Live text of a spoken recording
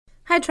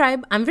Hi,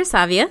 Tribe. I'm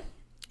Versavia.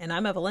 And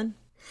I'm Evelyn.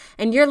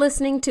 And you're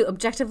listening to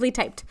Objectively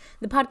Typed,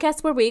 the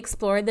podcast where we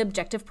explore the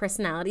objective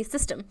personality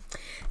system.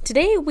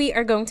 Today, we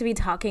are going to be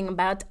talking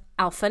about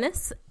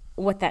alphaness,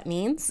 what that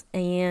means,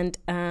 and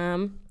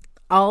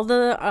all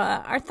the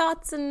our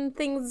thoughts and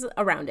things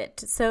around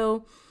it.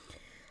 So,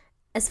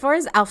 as far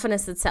as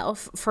alphaness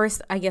itself,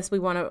 first, I guess we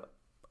want to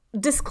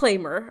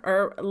disclaimer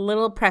or a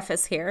little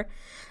preface here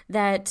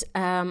that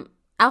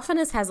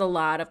alphaness has a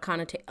lot of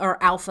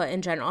or alpha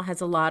in general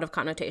has a lot of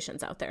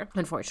connotations out there,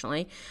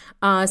 unfortunately.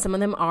 Some of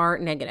them are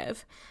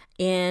negative.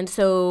 And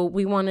so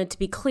we wanted to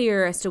be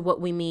clear as to what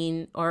we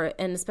mean,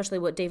 and especially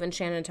what Dave and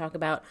Shannon talk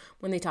about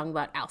when they talk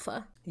about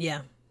alpha.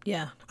 Yeah.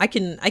 I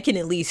can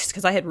at least,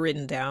 because I had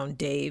written down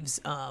Dave's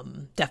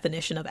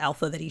definition of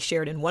alpha that he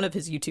shared in one of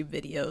his YouTube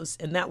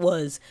videos, and that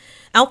was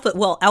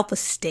alpha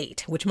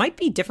state, which might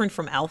be different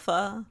from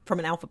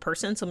an alpha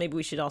person. So maybe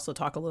we should also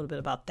talk a little bit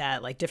about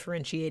that, like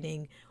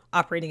differentiating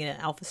operating in an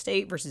alpha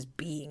state versus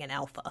being an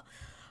alpha.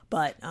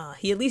 But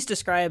he at least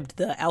described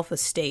the alpha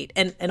state.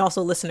 And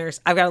also, listeners,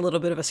 I've got a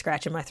little bit of a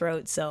scratch in my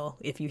throat. So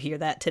if you hear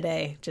that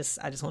today,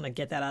 I just want to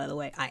get that out of the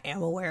way. I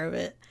am aware of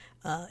it.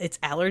 It's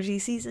allergy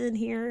season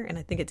here, and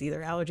I think it's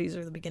either allergies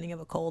or the beginning of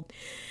a cold.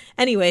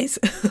 Anyways,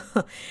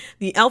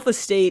 the alpha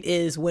state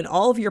is when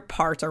all of your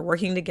parts are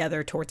working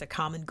together towards a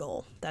common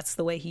goal. That's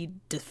the way he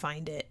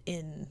defined it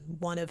in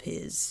one of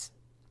his,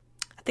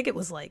 I think it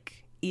was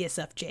like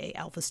ESFJ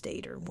alpha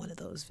state or one of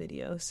those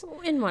videos.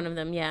 In one of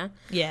them, yeah.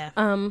 Yeah.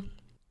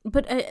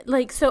 But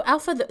so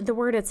alpha, the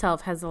word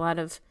itself has a lot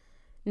of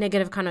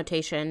negative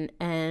connotation,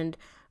 and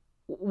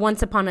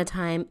once upon a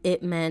time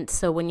it meant,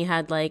 so when you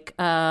had like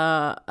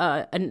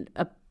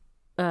a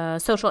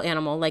social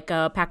animal, like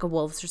a pack of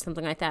wolves or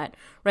something like that,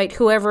 right?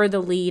 Whoever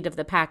the lead of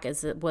the pack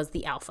was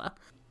the alpha.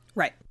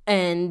 Right.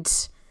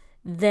 And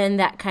then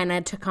that kind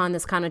of took on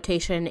this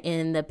connotation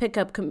in the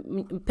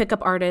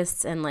pickup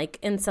artists and like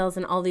incels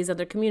and all these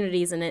other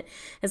communities, and it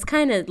has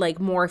kind of like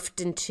morphed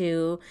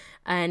into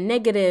a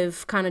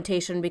negative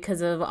connotation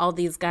because of all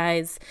these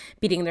guys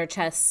beating their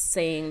chests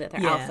saying that they're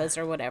alphas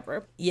or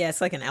whatever. Yeah,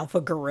 it's like an alpha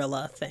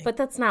gorilla thing. But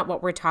that's not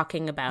what we're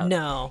talking about.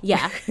 No.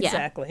 Yeah.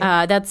 Exactly.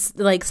 That's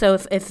like, so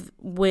if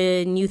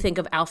when you think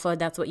of alpha,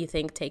 that's what you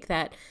think, take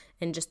that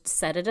and just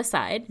set it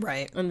aside.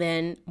 Right. And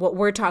then what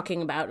we're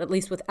talking about, at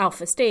least with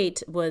alpha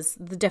state, was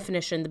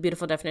the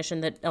beautiful definition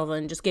that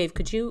Evelyn just gave.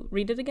 Could you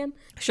read it again?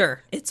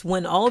 Sure. It's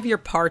when all of your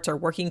parts are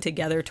working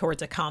together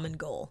towards a common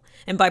goal.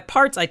 And by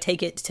parts, I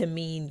take it to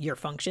mean your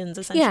functions,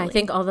 essentially. Yeah, I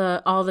think all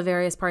the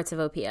various parts of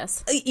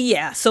OPS.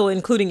 Yeah, so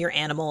including your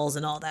animals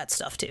and all that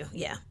stuff too.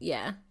 Yeah.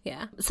 Yeah.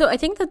 So I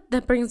think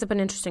that brings up an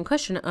interesting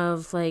question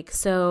of like,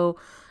 so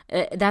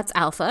that's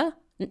alpha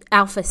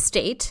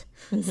state.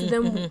 So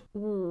then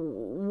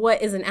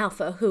what is an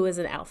alpha? Who is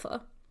an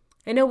alpha?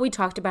 I know we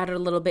talked about it a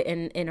little bit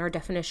in our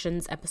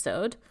definitions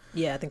episode.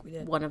 Yeah, I think we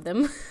did. One of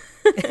them.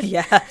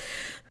 Yeah.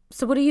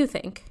 So what do you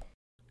think?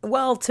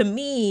 Well, to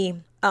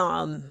me,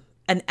 an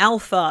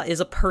alpha is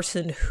a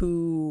person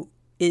who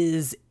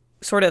is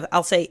sort of,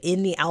 I'll say,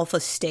 in the alpha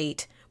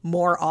state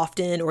more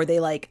often, or they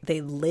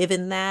live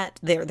in that.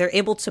 They're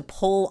able to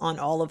pull on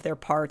all of their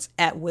parts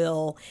at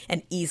will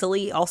and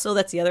easily. Also,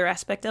 that's the other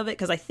aspect of it,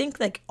 because I think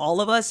like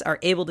all of us are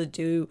able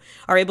to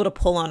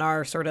pull on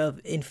our sort of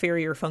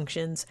inferior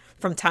functions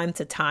from time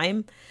to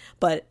time.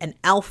 But an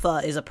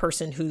alpha is a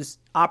person who's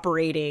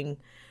operating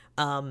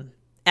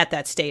at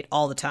that state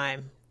all the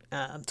time.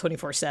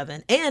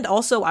 24/7. And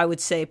also, I would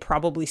say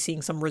probably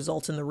seeing some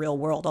results in the real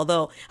world.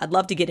 Although I'd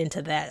love to get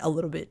into that a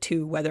little bit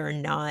too, whether or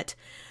not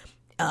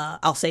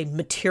I'll say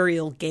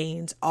material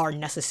gains are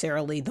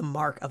necessarily the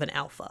mark of an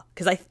alpha.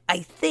 Because I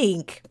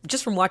think,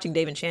 just from watching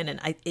Dave and Shannon,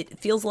 it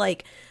feels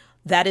like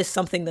that is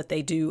something that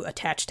they do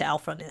attach to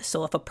alphaness.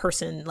 So if a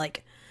person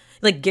like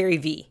Gary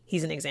Vee,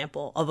 he's an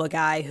example of a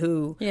guy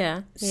who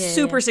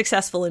super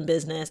successful in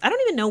business. I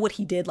don't even know what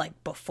he did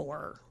like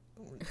before.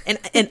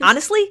 And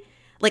honestly,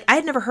 like, I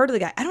had never heard of the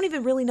guy. I don't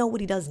even really know what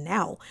he does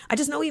now. I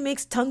just know he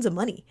makes tons of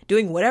money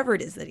doing whatever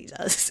it is that he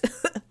does.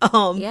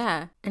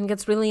 Yeah, and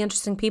gets really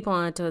interesting people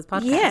onto his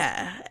podcast.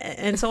 Yeah,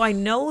 and so I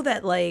know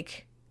that,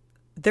 like,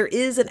 there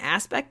is an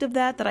aspect of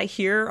that I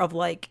hear of,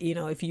 like, you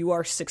know, if you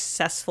are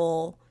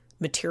successful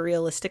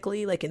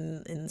materialistically, like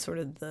in sort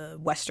of the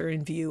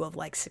Western view of,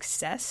 like,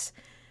 success,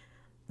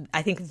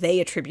 I think they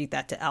attribute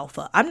that to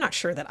alpha. I'm not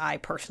sure that I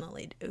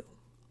personally do.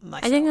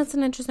 Myself. I think that's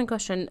an interesting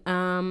question.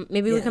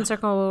 Maybe we can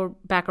circle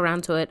back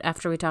around to it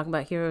after we talk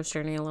about Hero's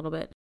Journey a little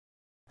bit.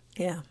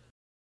 Yeah.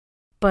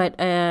 But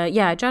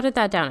I jotted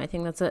that down. I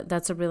think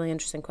that's a really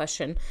interesting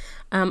question.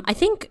 I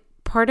think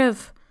part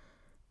of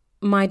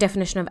my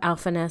definition of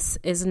alphaness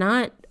is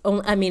not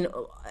only, I mean,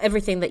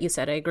 everything that you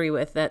said I agree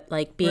with, that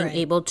like being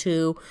able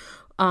to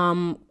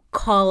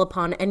call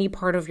upon any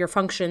part of your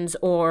functions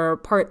or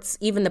parts,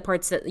 even the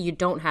parts that you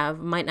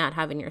might not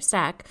have in your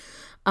stack.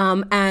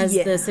 As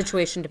the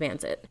situation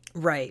demands it.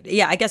 Right.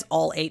 Yeah, I guess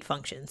all 8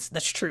 functions.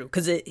 That's true.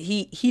 Because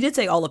he did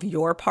say all of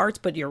your parts,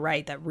 but you're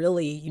right that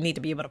really you need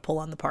to be able to pull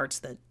on the parts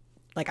that,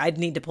 like, I'd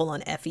need to pull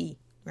on FE,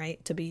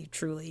 right, to be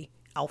truly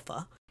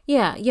alpha.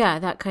 Yeah,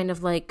 that kind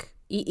of like,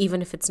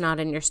 even if it's not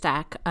in your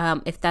stack.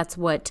 If that's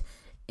what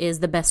is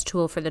the best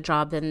tool for the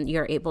job, then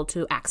you're able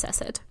to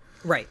access it.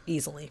 Right.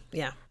 Easily.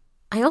 Yeah.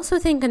 I also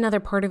think another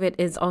part of it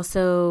is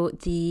also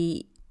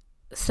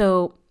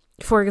so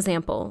for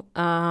example,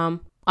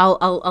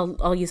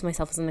 I'll use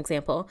myself as an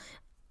example.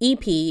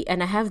 EP,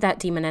 and I have that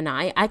demon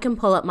NI. I can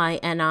pull up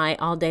my NI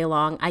all day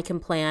long. I can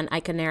plan,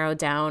 I can narrow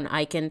down,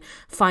 I can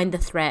find the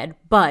thread,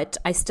 but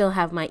I still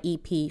have my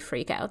EP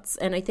freakouts.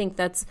 And I think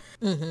that's,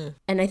 and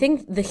I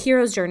think the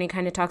hero's journey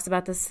kind of talks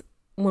about this.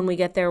 When we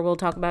get there, we'll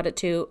talk about it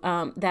too.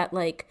 That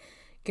like,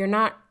 you're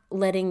not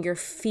letting your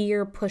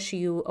fear push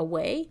you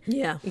away.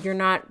 Yeah.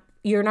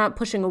 You're not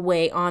pushing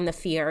away on the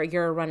fear.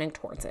 You're running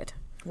towards it.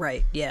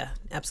 Right. Yeah,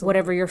 absolutely.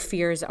 Whatever your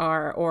fears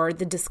are, or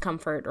the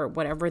discomfort, or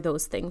whatever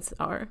those things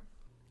are.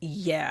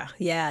 Yeah.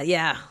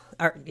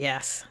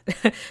 Yes.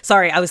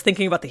 Sorry, I was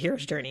thinking about the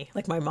hero's journey.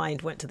 Like my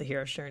mind went to the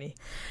hero's journey.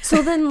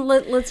 So then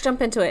let's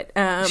jump into it.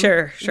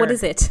 Sure. What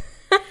is it?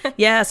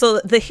 Yeah,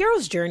 so the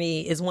hero's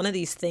journey is one of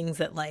these things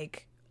that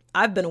like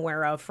I've been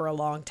aware of for a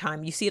long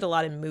time. You see it a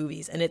lot in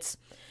movies, and it's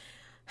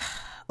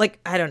like,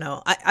 I don't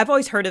know. I've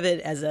always heard of it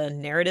as a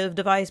narrative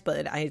device,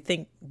 but I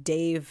think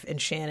Dave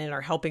and Shannon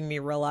are helping me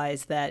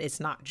realize that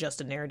it's not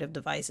just a narrative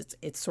device.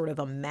 It's sort of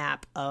a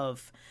map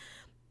of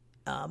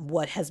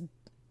what has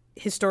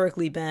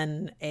historically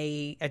been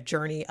a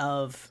journey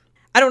of,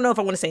 I don't know if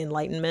I want to say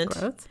enlightenment.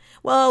 Growth?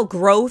 Well,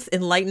 growth,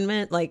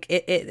 enlightenment, like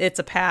it's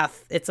a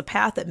path. It's a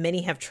path that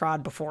many have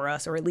trod before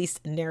us, or at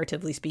least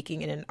narratively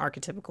speaking, in an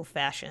archetypical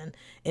fashion,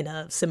 in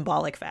a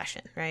symbolic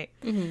fashion, right?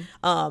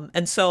 Mm-hmm.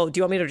 And so, do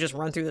you want me to just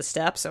run through the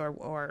steps,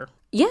 or?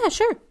 Yeah,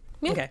 sure.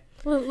 Yeah. Okay.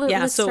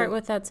 Let's start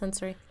with that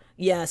sensory.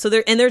 Yeah, so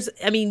there's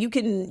I mean, you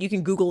can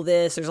Google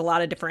this. There's a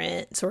lot of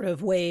different sort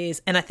of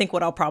ways, and I think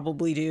what I'll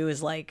probably do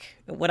is like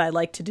what I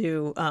like to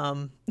do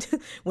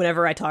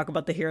whenever I talk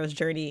about the hero's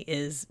journey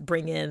is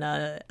bring in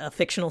a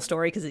fictional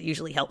story, because it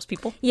usually helps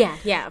people.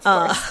 Yeah, of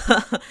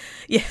course.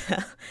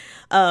 Yeah.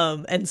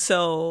 And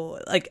so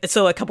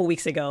a couple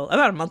weeks ago,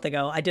 about a month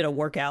ago, I did a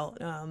workout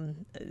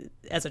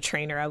as a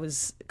trainer. I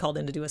was called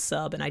in to do a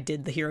sub, and I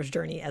did the hero's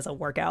journey as a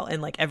workout,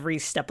 and like every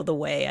step of the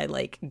way I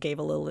like gave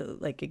a little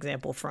like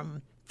example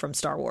from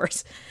Star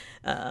Wars.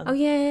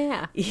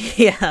 Yeah.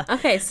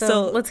 Okay,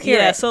 so let's hear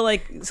it. So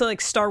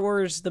like Star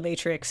Wars, The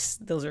Matrix,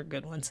 those are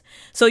good ones.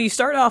 So you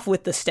start off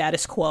with the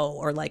status quo,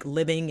 or like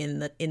living in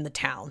the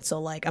town. So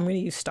like I'm going to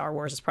use Star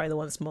Wars. It's probably the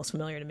one that's most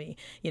familiar to me.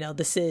 You know,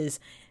 this is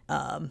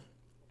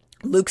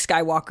Luke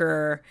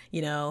Skywalker.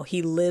 You know,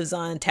 he lives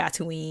on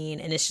Tatooine,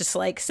 and it's just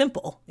like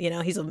simple. You know,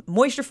 he's a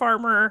moisture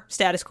farmer,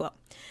 status quo.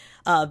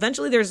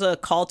 Eventually there's a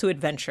call to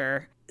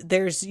adventure.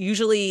 There's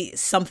usually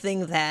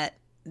something that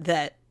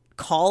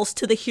calls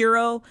to the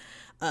hero.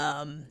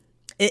 In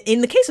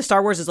the case of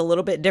Star Wars, is a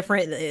little bit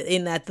different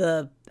in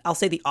that I'll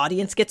say the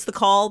audience gets the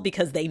call,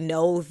 because they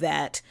know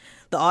that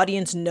the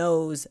audience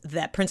knows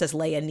that Princess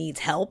Leia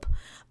needs help.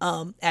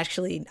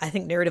 Actually, I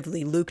think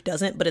narratively Luke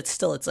doesn't, but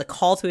it's a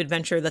call to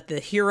adventure that the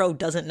hero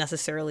doesn't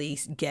necessarily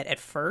get at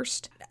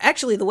first.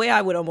 Actually, the way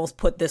I would almost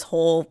put this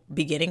whole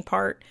beginning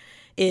part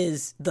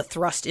is the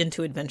thrust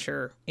into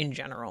adventure in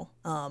general.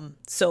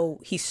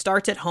 So he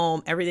starts at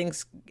home,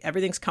 everything's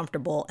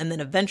comfortable, and then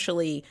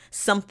eventually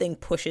something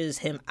pushes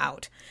him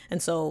out.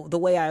 And so the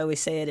way I always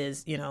say it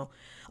is, you know,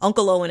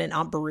 Uncle Owen and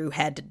Aunt Beru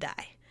had to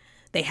die.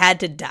 They had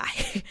to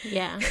die.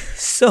 Yeah.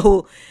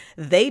 So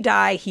they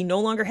die. He no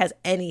longer has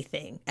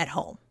anything at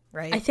home,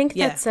 right? I think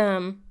that's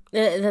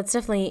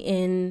definitely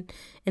in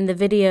the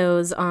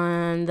videos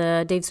on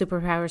the Dave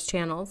Superpowers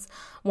channels.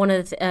 One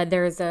of the,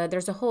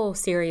 there's a whole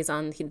series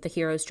on the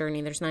hero's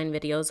journey. There's 9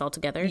 videos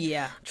altogether.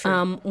 Yeah,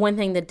 true. One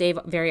thing that Dave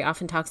very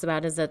often talks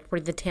about is that we're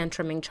the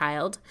tantruming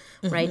child,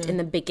 right? In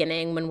the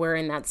beginning, when we're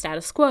in that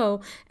status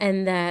quo,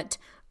 and that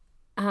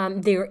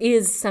there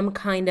is some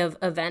kind of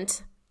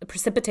event, a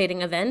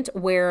precipitating event,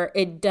 where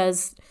it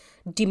does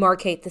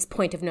demarcate this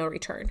point of no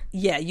return.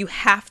 Yeah, you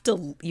have to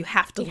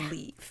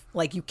leave.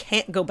 Like, you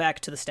can't go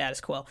back to the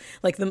status quo.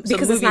 Like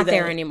because it's not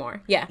there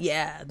anymore.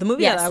 Yeah, the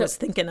movie that I was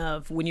thinking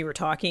of when you were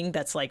talking,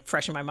 that's like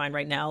fresh in my mind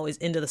right now, is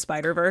Into the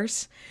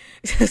Spider-Verse.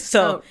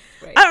 So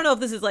right. I don't know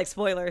if this is like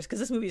spoilers, because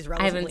this movie is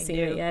relatively new. I haven't seen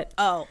it yet.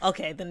 Oh,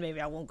 okay, then maybe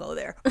I won't go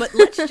there. But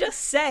let's just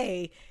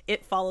say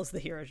it follows the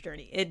hero's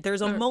journey.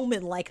 There's a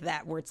moment like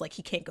that where it's like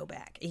he can't go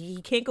back.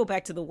 He can't go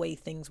back to the way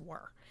things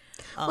were.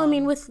 Well, I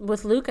mean,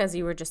 with Luke, as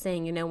you were just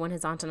saying, you know, when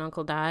his aunt and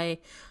uncle die,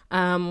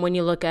 when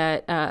you look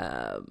at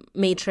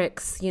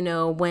Matrix, you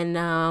know, when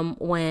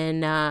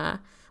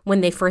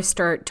they first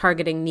start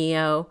targeting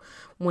Neo,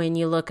 when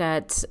you look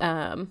at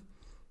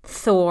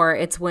Thor,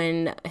 it's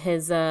when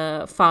his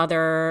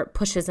father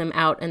pushes him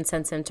out and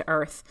sends him to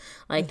Earth.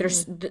 Like,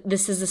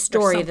 this is a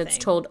story that's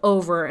told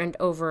over and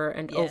over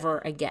and over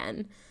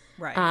again.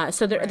 Right.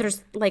 So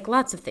there's like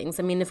lots of things.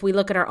 I mean, if we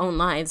look at our own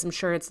lives, I'm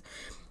sure it's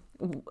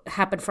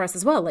happened for us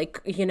as well.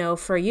 Like, you know,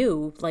 for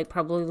you, like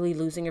probably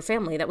losing your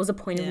family, that was a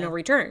point of no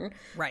return,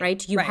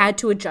 right? You had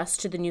to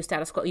adjust to the new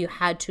status quo. You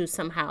had to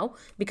somehow,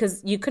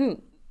 because you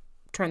couldn't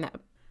turn that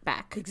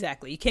back.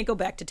 Exactly. You can't go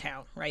back to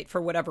town, right?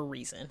 For whatever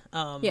reason.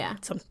 Yeah.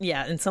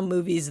 In some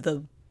movies,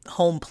 the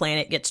home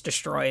planet gets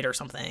destroyed or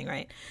something,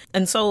 right?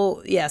 And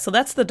so, yeah, so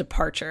that's the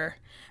departure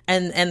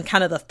and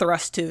kind of the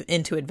thrust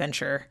into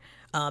adventure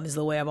is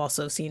the way I've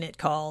also seen it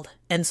called.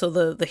 And so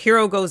the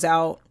hero goes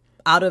out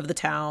of the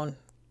town,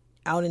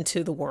 out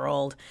into the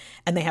world,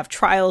 and they have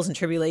trials and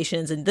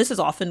tribulations. And this is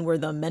often where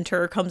the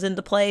mentor comes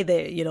into play.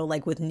 They, you know,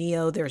 like with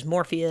Neo, there's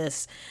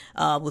Morpheus.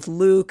 With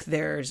Luke,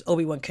 there's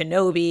Obi-Wan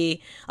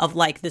Kenobi, of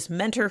like this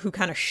mentor who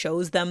kind of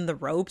shows them the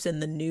ropes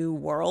in the new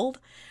world.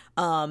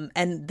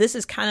 And this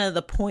is kind of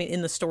the point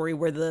in the story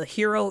where the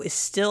hero is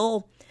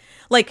still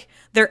like,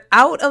 they're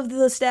out of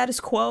the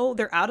status quo.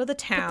 They're out of the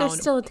town. But they're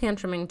still a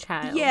tantruming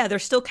child. Yeah, they're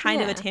still kind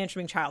of a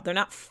tantruming child. They're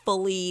not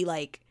fully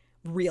like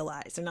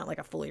realized. They're not like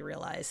a fully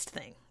realized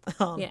thing.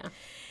 Yeah.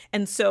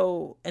 And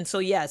so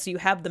yeah, so you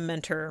have the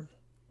mentor,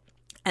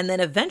 and then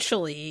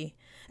eventually,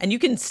 and you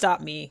can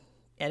stop me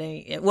at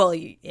any, well,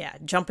 yeah,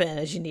 jump in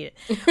as you need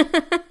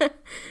it.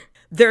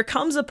 There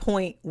comes a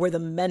point where the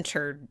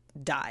mentor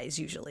dies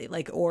usually,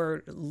 like,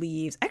 or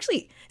leaves.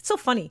 Actually, it's so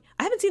funny.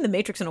 I haven't seen The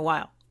Matrix in a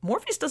while.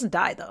 Morpheus doesn't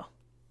die though,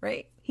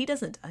 right? He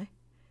doesn't die.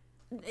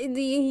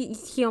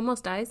 He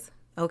almost dies.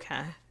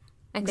 Okay.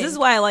 This is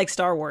why I like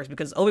Star Wars,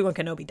 because Obi-Wan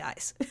Kenobi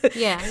dies.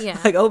 Yeah.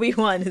 Like,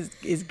 Obi-Wan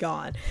is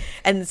gone.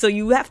 And so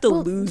you have to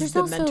lose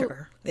the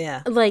mentor.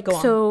 Yeah. Like,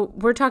 so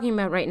we're talking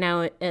about right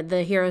now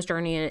the hero's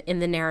journey in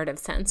the narrative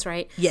sense,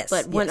 right? Yes.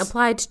 But when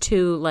applied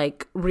to,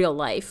 like, real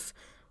life,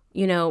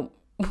 you know,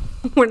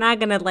 we're not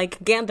going to, like,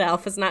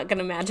 Gandalf is not going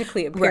to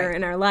magically appear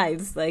in our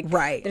lives. Like,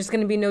 there's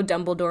going to be no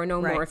Dumbledore,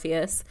 no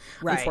Morpheus,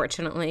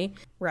 unfortunately.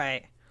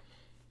 Right.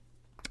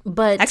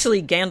 But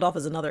actually, Gandalf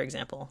is another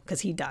example,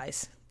 because he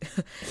dies.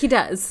 He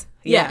does.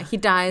 Yeah, he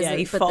dies. Yeah,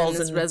 he but falls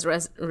then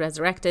is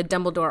resurrected.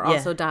 Dumbledore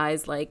also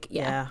dies. Like,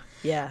 Yeah.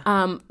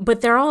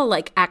 But they're all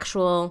like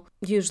actual,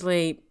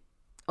 usually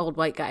old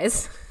white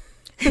guys.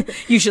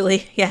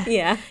 Usually, yeah.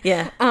 Yeah.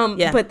 Yeah.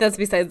 But that's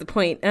besides the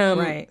point.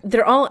 Right.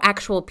 They're all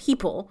actual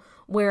people,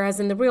 whereas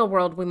in the real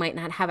world, we might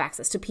not have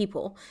access to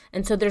people.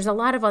 And so there's a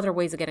lot of other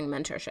ways of getting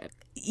mentorship.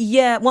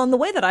 Yeah. Well, and the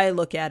way that I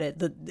look at it,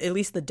 at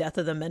least the death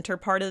of the mentor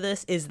part of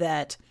this, is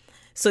that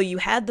so you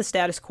had the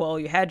status quo,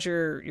 you had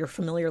your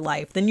familiar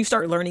life, then you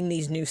start learning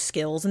these new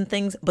skills and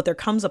things, but there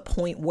comes a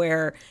point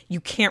where you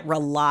can't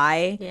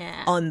rely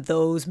on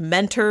those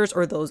mentors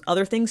or those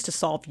other things to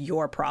solve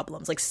your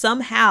problems. Like,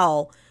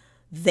 somehow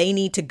they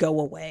need to go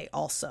away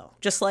also.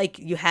 Just like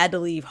you had to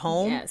leave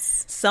home,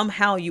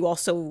 somehow you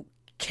also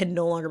can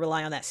no longer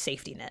rely on that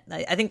safety net.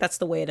 I think that's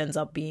the way it ends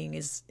up being,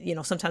 is, you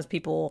know, sometimes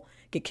people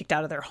get kicked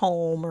out of their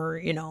home or,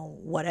 you know,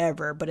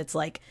 whatever, but it's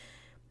like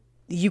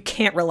you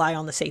can't rely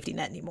on the safety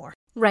net anymore.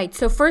 Right.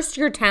 So first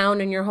your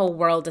town and your whole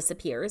world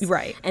disappears.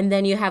 Right. And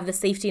then you have the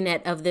safety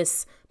net of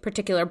this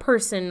particular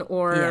person,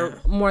 or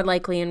more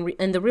likely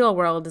in the real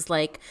world is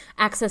like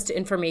access to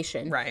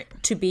information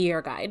to be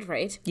your guide,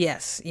 right?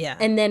 Yes, yeah.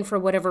 And then for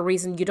whatever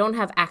reason you don't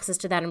have access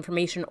to that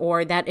information,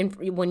 or that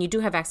when you do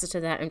have access to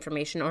that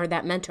information, or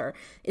that mentor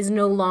is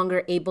no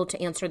longer able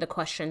to answer the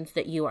questions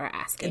that you are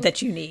asking.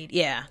 That you need,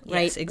 yeah.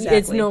 Right? Yes, exactly.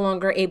 It's no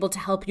longer able to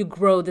help you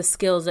grow the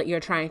skills that you're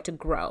trying to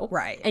grow.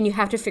 Right. And you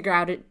have to figure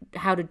out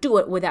how to do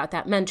it without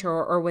that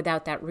mentor or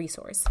without that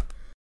resource.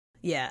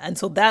 Yeah, and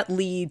so that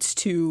leads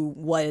to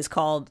what is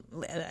called,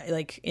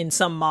 like in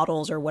some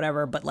models or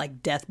whatever, but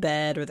like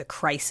deathbed or the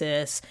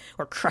crisis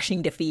or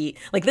crushing defeat.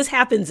 Like, this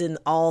happens in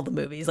all the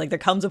movies. Like, there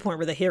comes a point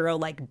where the hero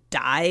like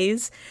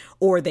dies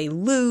or they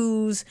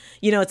lose.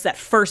 You know, it's that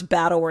first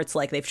battle where it's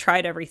like they've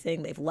tried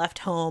everything, they've left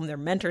home, their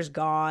mentor's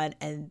gone,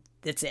 and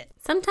that's it.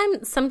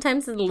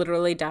 Sometimes it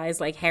literally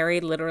dies. Like, Harry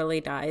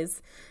literally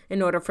dies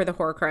in order for the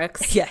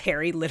Horcrux. Yeah,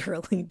 Harry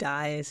literally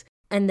dies.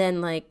 And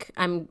then, like,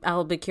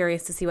 I'll be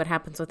curious to see what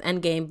happens with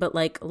Endgame, but,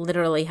 like,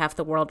 literally half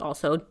the world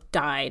also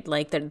died.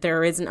 Like,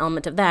 there is an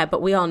element of that,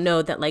 but we all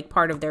know that, like,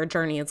 part of their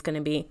journey is going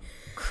to be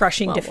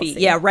crushing defeat.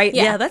 We'll yeah, right.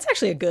 Yeah, that's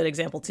actually a good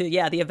example, too.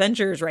 Yeah, the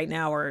Avengers right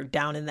now are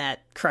down in that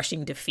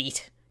crushing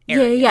defeat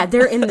area. Yeah,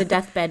 they're in the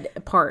deathbed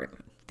part.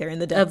 They're in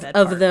the deathbed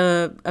part.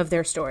 Of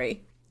their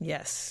story.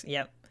 Yes,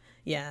 yep.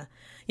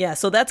 Yeah,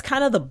 so that's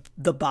kind of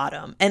the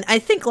bottom. And I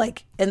think,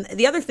 like, and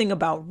the other thing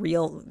about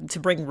to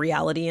bring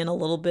reality in a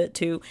little bit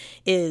too,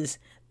 is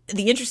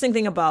the interesting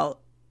thing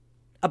about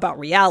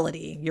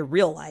reality, your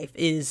real life,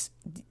 is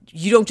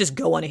you don't just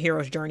go on a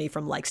hero's journey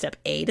from like step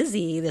A to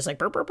Z. There's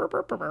like,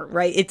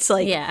 right? It's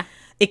like,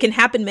 it can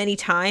happen many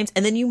times,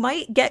 and then you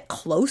might get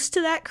close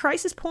to that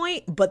crisis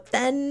point, but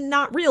then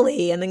not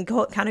really, and then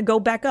kind of go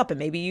back up, and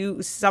maybe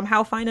you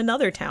somehow find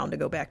another town to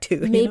go back to.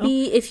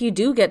 Maybe if you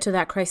do get to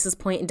that crisis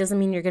point, it doesn't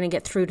mean you're going to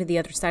get through to the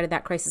other side of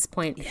that crisis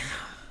point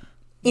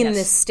in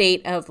this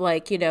state of,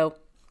 like, you know,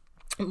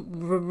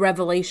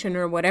 revelation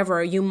or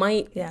whatever. You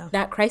might,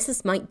 that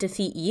crisis might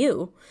defeat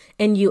you,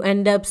 and you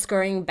end up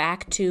scurrying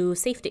back to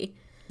safety.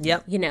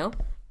 Yep. You know,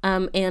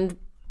 and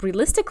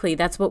realistically,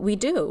 that's what we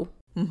do.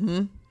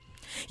 Mm-hmm.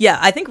 Yeah,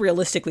 I think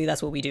realistically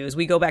that's what we do, is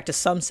we go back to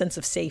some sense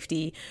of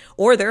safety,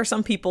 or there are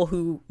some people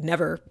who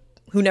never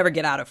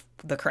get out of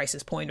the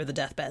crisis point or the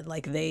deathbed.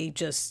 Like, they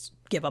just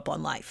give up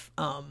on life.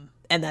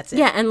 And that's it.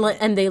 Yeah,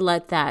 and they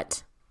let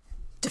that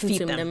defeat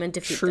consume them and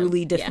defeat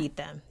truly them. defeat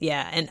them.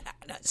 Yeah. And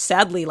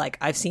sadly, like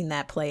I've seen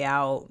that play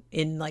out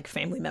in like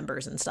family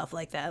members and stuff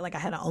like that. Like I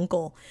had an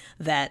uncle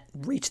that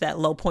reached that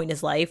low point in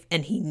his life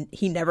and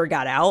he never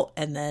got out,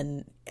 and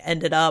then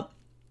ended up,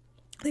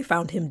 they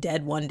found him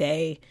dead one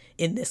day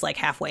in this like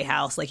halfway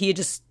house. Like he had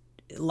just,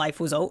 life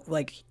was over.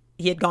 Like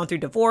he had gone through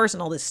divorce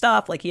and all this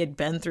stuff. Like he had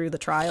been through the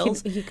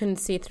trials. He couldn't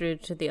see through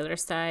to the other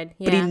side.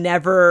 Yeah. But he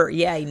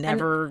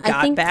never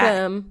got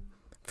back.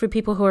 For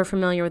people who are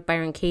familiar with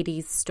Byron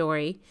Katie's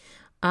story,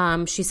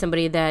 she's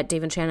somebody that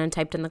Dave and Shannon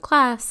typed in the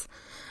class.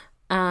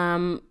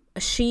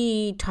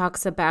 She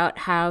talks about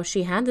how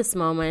she had this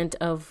moment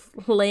of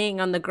laying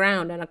on the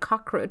ground and a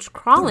cockroach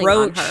crawling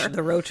on her.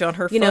 The roach on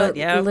her foot,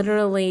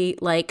 literally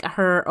like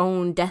her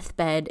own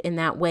deathbed in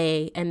that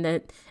way,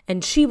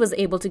 and she was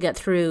able to get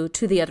through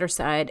to the other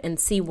side and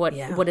see what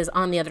is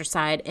on the other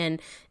side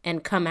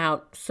and come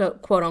out, so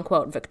quote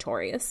unquote,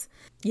 victorious.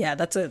 Yeah,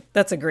 that's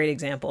a great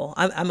example.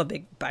 I'm a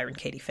big Byron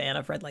Katie fan.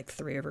 I've read like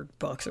 3 of her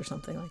books or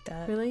something like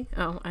that. Really?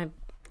 Oh,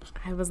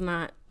 I was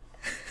not.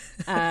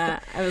 I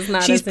was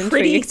not She's as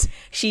intrigued.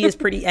 She is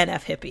pretty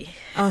NF hippie.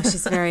 Oh,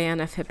 she's very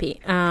NF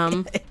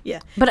hippie. Yeah.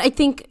 But I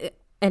think,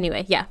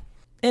 anyway, yeah.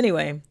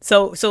 Anyway,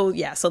 so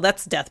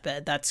that's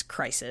deathbed. That's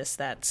crisis.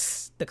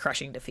 That's the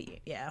crushing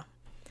defeat. Yeah.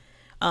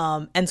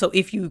 And so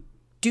if you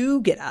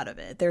do get out of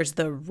it, there's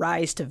the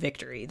rise to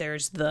victory.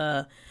 There's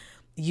the,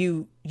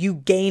 you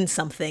gain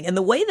something. And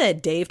the way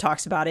that Dave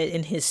talks about it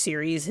in his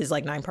series, his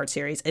like 9-part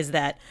series, is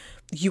that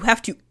you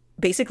have to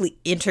basically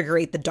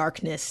integrate the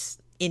darkness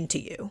into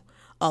you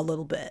a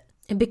little bit.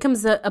 It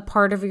becomes a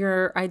part of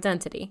your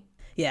identity.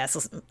 Yeah,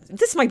 so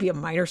this might be a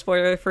minor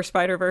spoiler for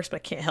Spider-Verse, but I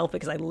can't help it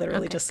because I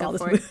literally just saw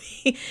this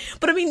movie.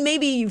 But I mean,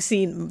 maybe you've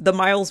seen the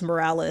Miles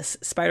Morales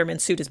Spider-Man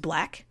suit is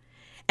black.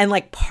 And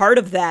like part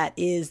of that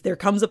is there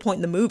comes a point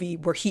in the movie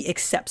where he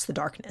accepts the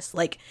darkness.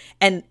 Like,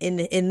 and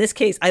in this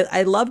case,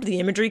 I loved the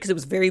imagery because it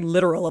was very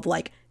literal of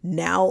like,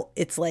 now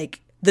it's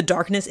like the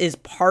darkness is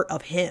part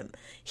of him.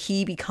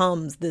 He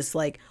becomes this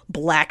like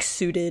black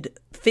suited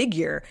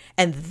figure,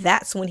 and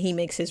that's when he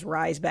makes his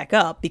rise back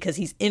up because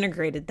he's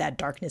integrated that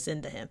darkness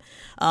into him.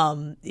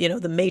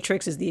 The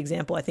Matrix is the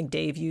example I think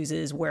Dave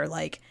uses where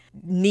like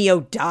Neo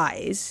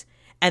dies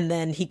and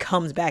then he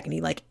comes back and he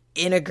like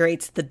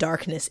integrates the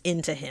darkness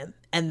into him,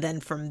 and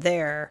then from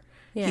there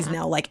he's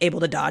now like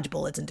able to dodge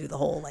bullets and do the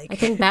whole like. I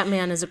think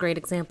Batman is a great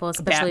example,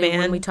 especially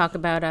when we talk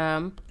about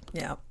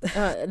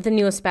the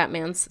newest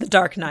Batman's The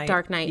Dark Knight.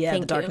 Yeah,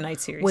 the Dark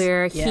Knight series.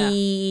 Where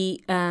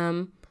he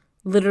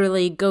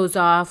literally goes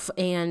off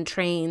and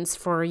trains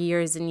for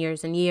years and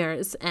years and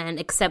years and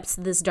accepts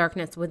this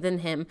darkness within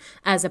him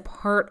as a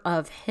part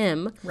of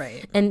him.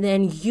 Right. And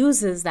then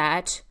uses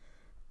that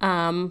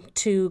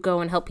to go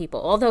and help people.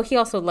 Although he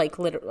also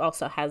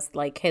also has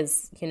like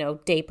his,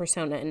 day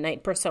persona and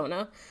night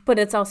persona, but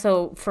it's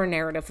also for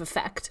narrative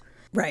effect.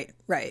 Right.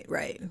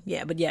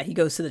 Yeah, but yeah, he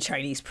goes to the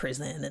Chinese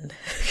prison and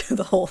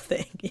the whole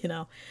thing,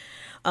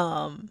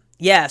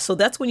 so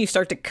that's when you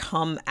start to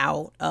come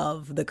out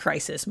of the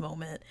crisis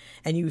moment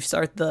and you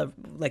start the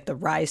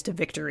rise to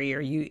victory, or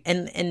you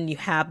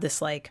have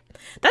this like,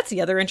 that's the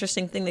other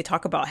interesting thing. They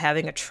talk about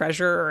having a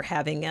treasure or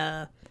having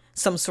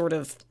some sort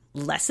of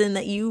lesson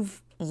that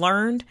you've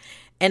learned.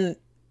 And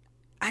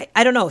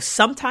I don't know,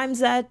 sometimes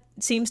that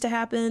seems to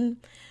happen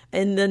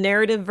in the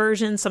narrative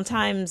version.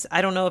 Sometimes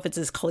I don't know if it's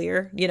as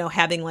clear,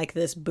 having like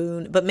this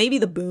boon, but maybe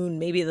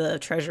the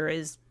treasure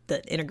is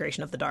the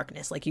integration of the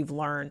darkness. Like you've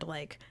learned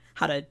like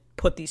how to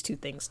put these two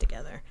things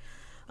together.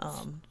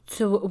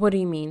 So what do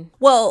you mean?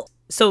 Well,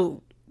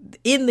 so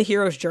in the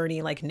hero's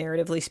journey, like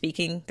narratively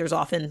speaking, there's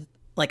often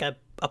like a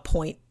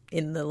point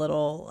in the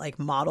little like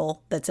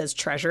model that says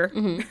treasure.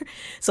 Mm-hmm.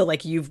 So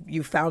like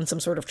you've found some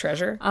sort of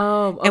treasure.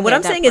 Oh, okay, and what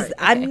I'm saying is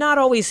I'm not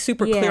always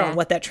super clear on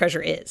what that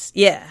treasure is.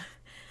 Yeah.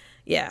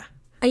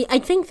 I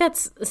think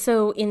that's,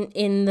 so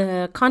in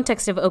the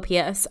context of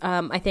OPS,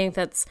 I think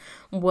that's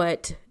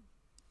what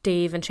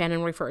Dave and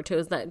Shannon refer to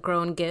as that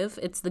grow and give.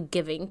 It's the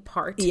giving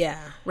part. Yeah.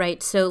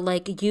 Right? So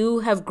like you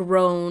have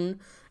grown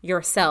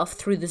yourself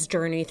through this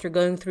journey, through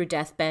going through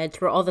deathbed,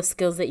 through all the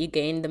skills that you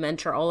gained, the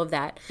mentor, all of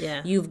that.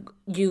 Yeah.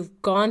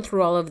 You've gone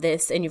through all of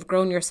this and you've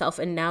grown yourself,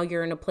 and now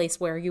you're in a place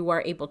where you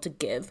are able to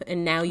give,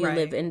 and now you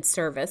live in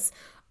service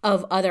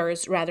of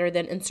others rather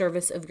than in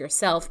service of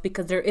yourself,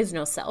 because there is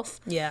no self.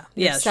 Yeah.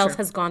 Yourself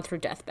has gone through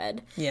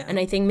deathbed. Yeah. And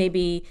I think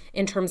maybe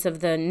in terms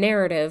of the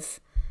narrative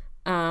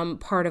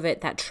part of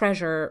it, that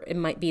treasure, it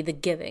might be the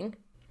giving.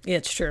 Yeah,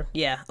 it's true.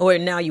 Yeah. Or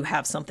now you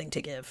have something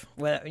to give,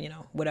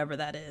 whatever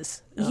that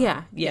is.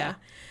 Yeah. Right.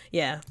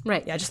 Yeah,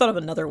 I just thought of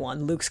another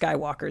one. Luke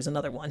Skywalker is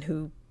another one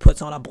who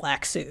puts on a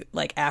black suit.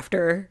 Like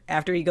after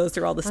he goes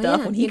through all the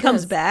stuff, when he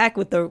comes back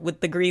with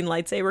the green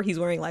lightsaber, he's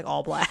wearing like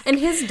all black. And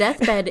his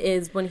deathbed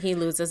is when he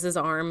loses his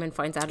arm and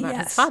finds out about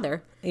his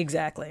father.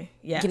 Exactly.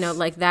 Yes.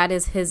 Like that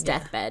is his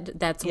deathbed.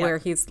 That's where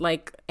he's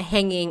like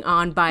hanging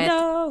on by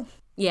no.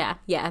 Yeah,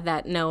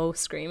 that no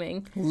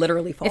screaming.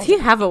 Literally falls. If you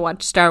haven't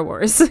watched Star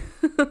Wars,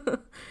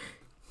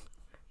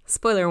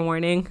 spoiler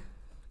warning,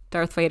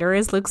 Darth Vader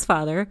is Luke's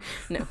father.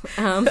 No.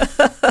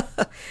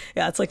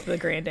 Yeah, it's like the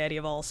granddaddy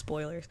of all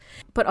spoilers.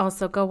 But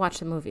also, go watch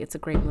the movie. It's a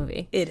great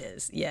movie. It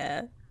is,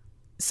 yeah.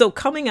 So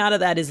coming out of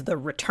that is the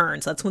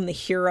return. So that's when the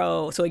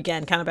hero, so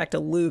again, kind of back to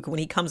Luke, when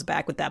he comes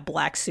back with that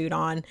black suit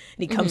on and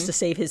he comes to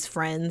save his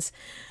friends,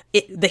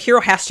 the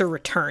hero has to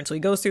return. So he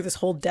goes through this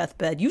whole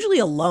deathbed, usually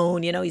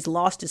alone. He's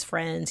lost his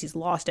friends. He's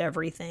lost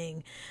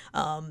everything.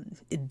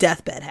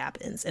 Deathbed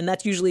happens. And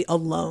that's usually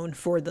alone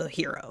for the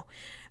hero.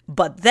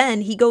 But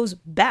then he goes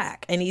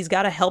back and he's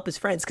got to help his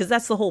friends because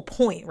that's the whole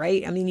point,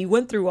 right? I mean, you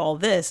went through all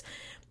this.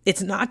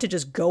 It's not to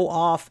just go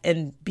off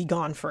and be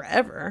gone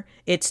forever.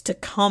 It's to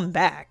come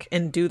back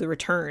and do the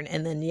return.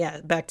 And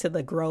then, back to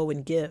the grow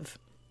and give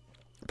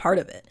part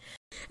of it.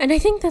 And I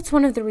think that's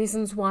one of the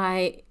reasons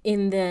why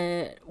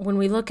when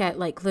we look at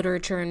like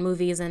literature and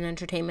movies and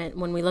entertainment,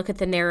 when we look at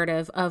the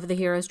narrative of the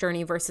hero's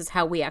journey versus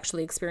how we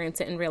actually experience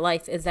it in real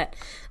life, is that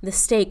the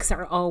stakes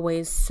are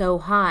always so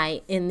high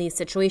in these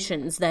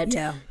situations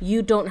that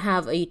you don't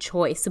have a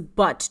choice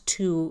but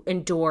to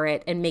endure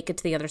it and make it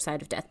to the other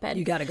side of deathbed.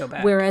 You got to go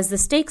back. Whereas the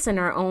stakes in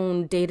our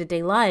own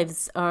day-to-day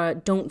lives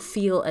don't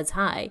feel as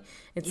high.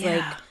 It's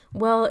like,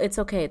 well, it's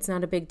okay. It's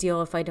not a big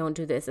deal if I don't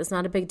do this. It's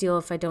not a big deal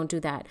if I don't do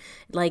that.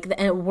 Like,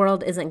 the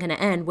world isn't going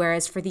to end.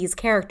 Whereas for these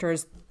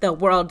characters, the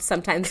world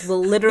sometimes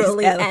will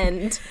literally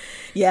end.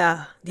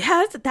 Yeah.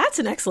 Yeah, that's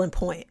an excellent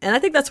point. And I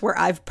think that's where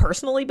I've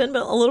personally been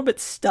a little bit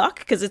stuck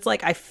because it's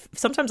like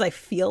sometimes I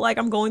feel like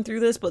I'm going through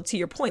this, but to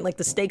your point, like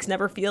the stakes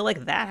never feel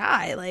like that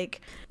high.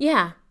 Like,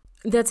 yeah,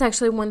 that's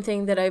actually one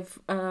thing that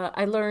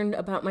I learned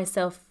about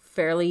myself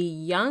fairly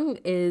young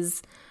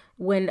is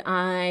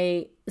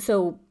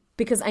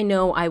because I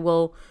know I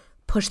will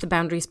push the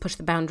boundaries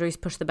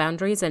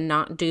and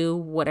not do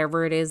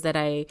whatever it is that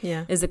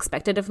is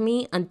expected of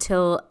me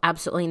until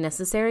absolutely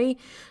necessary.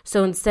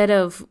 So instead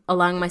of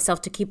allowing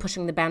myself to keep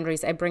pushing the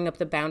boundaries, I bring up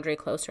the boundary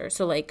closer.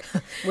 So like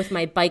with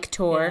my bike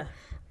tour,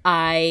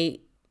 I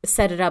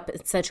set it up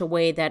in such a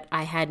way that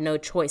I had no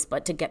choice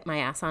but to get my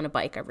ass on a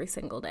bike every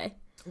single day.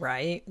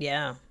 Right.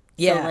 Yeah.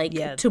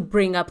 So to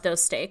bring up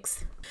those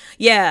stakes.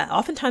 Yeah,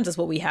 oftentimes that's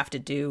what we have to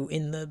do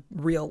in the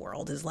real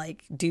world is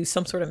like do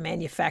some sort of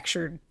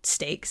manufactured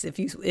stakes, if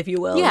you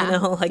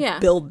will,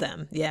 build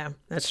them. Yeah,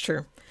 that's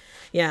true.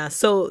 Yeah,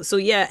 so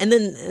yeah, and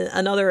then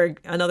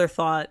another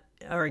thought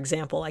or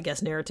example, I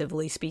guess,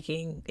 narratively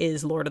speaking,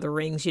 is Lord of the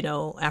Rings.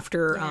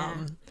 After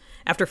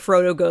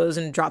Frodo goes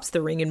and drops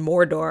the ring in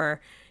Mordor,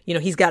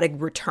 he's got to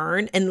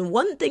return. And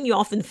one thing you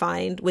often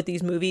find with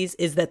these movies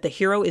is that the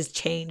hero is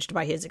changed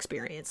by his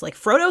experience. Like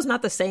Frodo's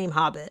not the same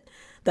Hobbit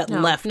that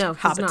left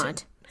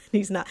Hobbiton.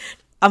 He's not.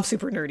 I'm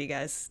super nerdy,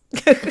 guys.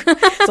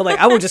 So like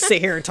I will just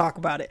sit here and talk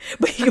about it.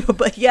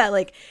 But yeah,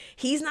 like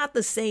he's not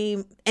the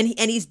same, and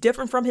he's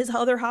different from his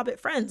other Hobbit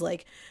friends,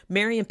 like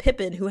Merry and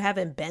Pippin, who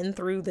haven't been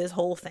through this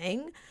whole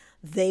thing.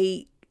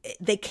 They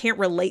can't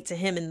relate to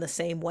him in the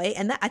same way.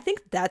 And I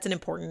think that's an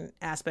important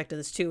aspect of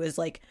this too, is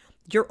like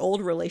your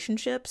old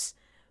relationships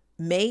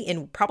may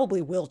and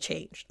probably will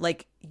change.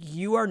 Like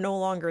you are no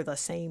longer the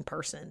same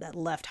person that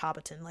left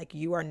Hobbiton. Like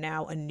you are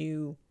now a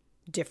new,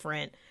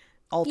 different,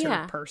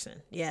 alternate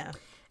person. Yeah.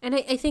 And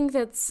I think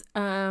that's,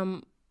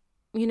 Dave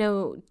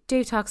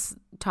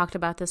talked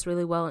about this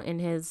really well in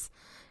his,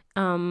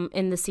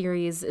 in the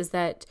series, is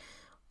that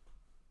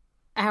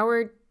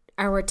our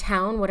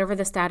town, whatever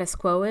the status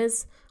quo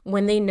is,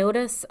 when they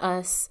notice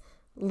us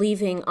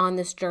leaving on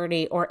this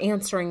journey or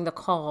answering the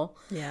call,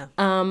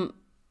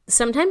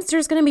 sometimes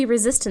there's going to be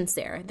resistance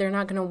there. They're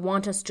not going to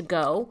want us to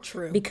go.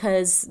 True.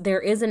 Because there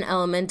is an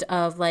element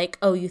of like,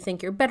 oh, you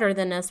think you're better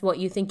than us, what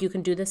you think you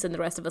can do this and the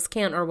rest of us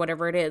can't, or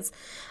whatever it is.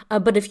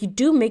 But if you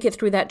do make it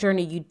through that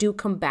journey, you do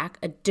come back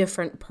a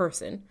different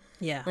person.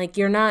 Yeah. Like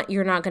you're not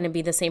going to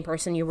be the same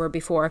person you were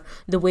before.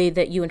 The way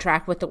that you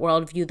interact with the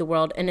world, view the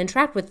world, and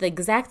interact with the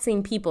exact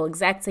same people,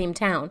 exact same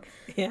town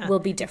will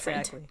be different.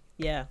 Exactly.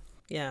 Yeah.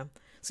 Yeah.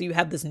 So you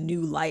have this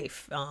new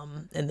life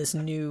and this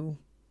new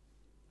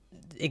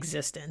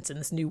existence and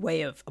this new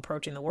way of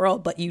approaching the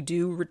world, but you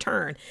do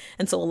return.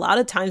 And so a lot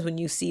of times when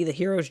you see the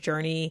hero's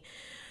journey,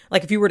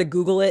 like if you were to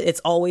Google it, it's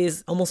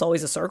almost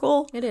always a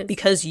circle. It is.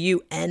 Because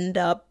you end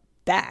up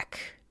back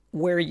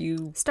where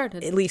you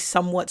started, at least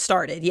somewhat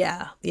started.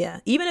 Yeah.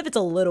 Even if it's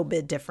a little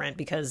bit different,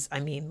 because I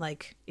mean,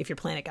 like if your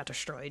planet got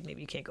destroyed,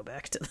 maybe you can't go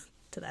back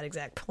to that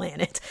exact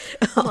planet.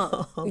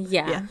 Well,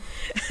 yeah.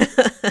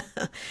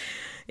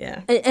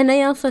 Yeah. And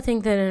I also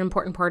think that an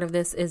important part of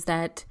this is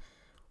that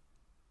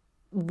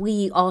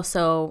we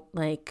also,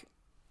 like,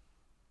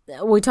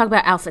 we talk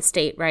about alpha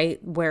state,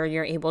 right? Where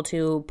you're able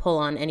to pull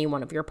on any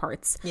one of your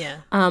parts.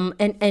 Yeah.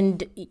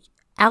 And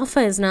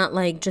alpha is not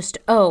like just,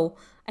 oh,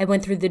 I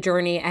went through the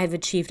journey, I've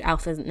achieved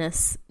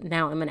alphaness,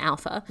 now I'm an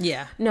alpha.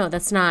 Yeah. No,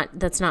 that's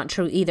not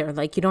true either.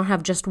 Like you don't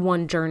have just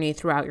one journey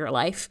throughout your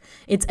life.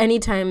 It's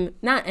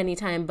not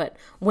anytime, but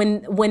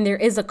when there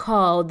is a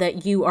call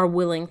that you are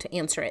willing to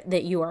answer it,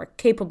 that you are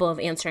capable of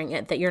answering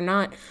it, that you're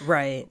not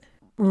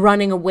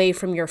running away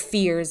from your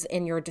fears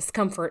and your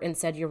discomfort,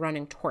 instead you're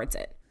running towards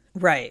it.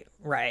 Right.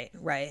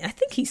 I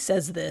think he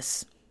says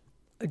this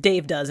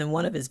Dave does in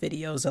one of his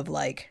videos of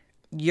like,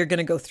 you're going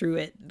to go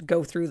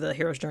through the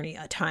hero's journey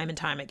time and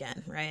time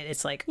again, right?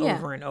 It's like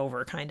over and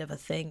over kind of a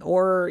thing.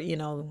 Or, you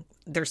know,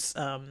 there's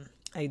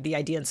the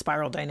idea in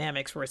spiral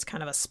dynamics where it's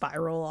kind of a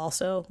spiral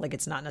also, like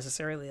it's not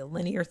necessarily a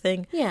linear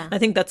thing. Yeah. I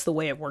think that's the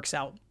way it works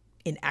out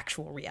in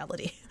actual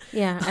reality.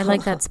 Yeah, I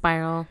like that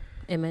spiral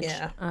image.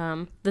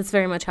 Yeah. That's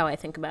very much how I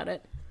think about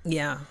it.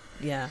 Yeah,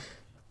 yeah.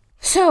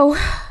 So,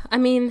 I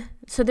mean,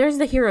 so there's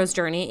the hero's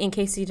journey. In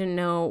case you didn't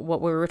know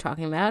what we were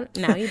talking about,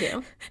 now you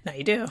do. Now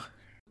you do.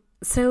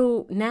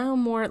 So now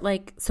more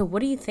like, so what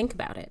do you think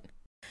about it?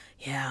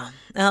 Yeah.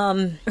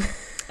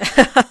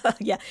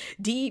 Yeah.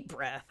 Deep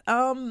breath.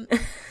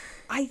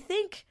 I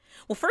think,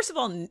 well, first of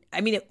all,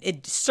 I mean,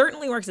 it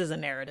certainly works as a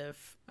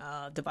narrative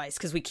device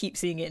because we keep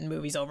seeing it in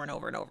movies over and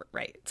over and over,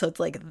 right? So it's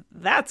like,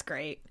 that's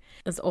great.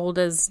 As old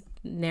as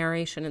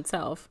narration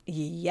itself.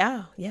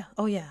 Yeah, yeah.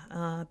 Oh, yeah.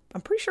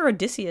 I'm pretty sure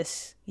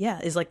Odysseus,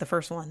 is like the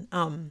first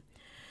one.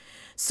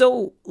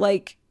 So,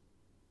 like,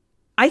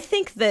 I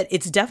think that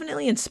it's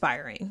definitely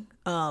inspiring.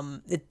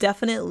 It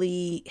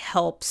definitely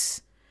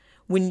helps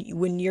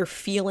when you're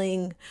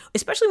feeling,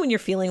 especially when you're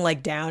feeling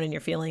like down and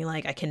you're feeling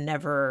like I can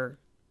never...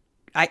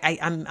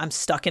 I'm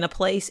stuck in a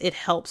place. It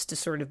helps to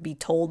sort of be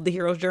told the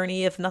hero's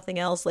journey, if nothing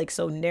else. Like,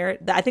 so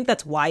I think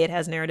that's why it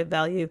has narrative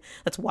value.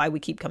 That's why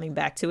we keep coming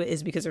back to it,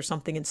 is because there's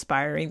something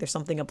inspiring. There's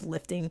something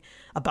uplifting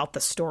about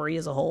the story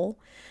as a whole.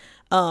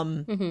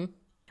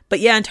 But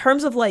yeah, in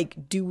terms of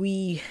like, do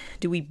we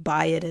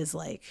buy it as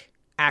like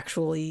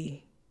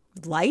actually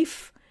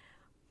life?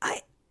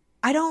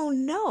 I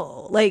don't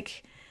know.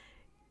 Like,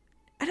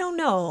 I don't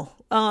know.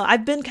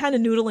 I've been kind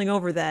of noodling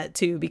over that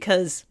too,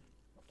 because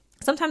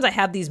sometimes I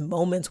have these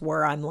moments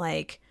where I'm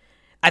like,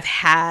 I've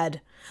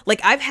had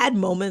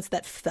moments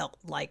that felt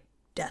like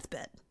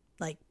deathbed.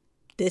 Like,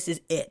 this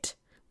is it.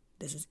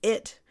 This is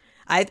it.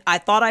 I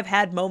thought I've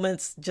had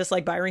moments just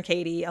like Byron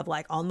Katie of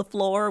like on the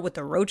floor with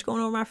the roach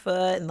going over my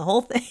foot and the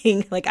whole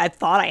thing. Like, I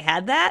thought I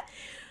had that.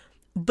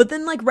 But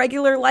then like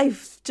regular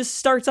life just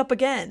starts up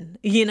again,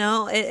 you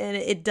know? And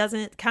it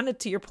doesn't, kind of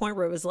to your point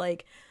where it was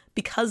like,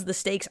 because the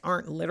stakes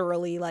aren't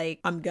literally like,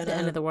 I'm gonna... The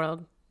end of the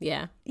world.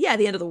 Yeah. Yeah,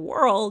 the end of the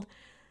world.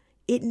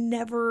 It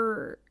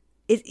never,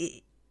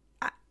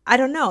 I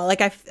don't know. Like,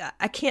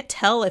 I can't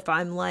tell if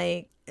I'm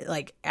like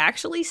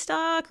actually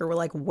stuck or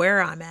like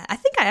where I'm at. I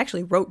think I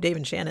actually wrote Dave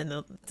and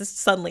Shannon.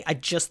 Suddenly I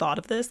just thought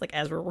of this, like,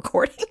 as we're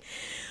recording.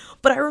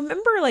 But I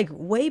remember like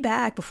way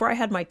back before I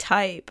had my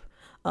type,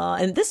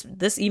 and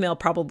this email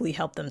probably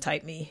helped them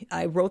type me.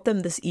 I wrote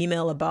them this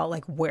email about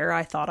like where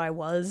I thought I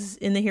was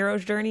in the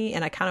hero's journey.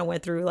 And I kind of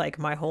went through like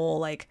my whole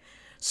like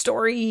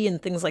story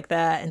and things like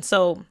that. And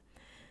so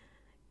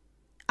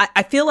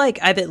I feel like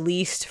I've, at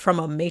least from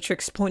a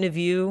Matrix point of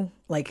view,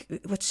 like,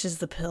 which is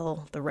the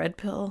pill? The red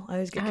pill? I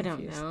always get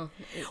confused. I don't know.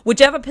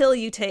 Whichever pill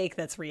you take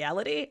that's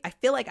reality, I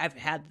feel like I've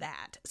had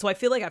that. So I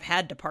feel like I've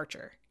had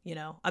departure, you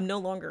know? I'm no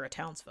longer a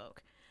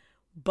townsfolk.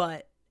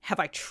 But have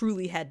I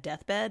truly had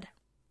deathbed?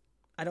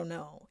 I don't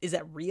know. Is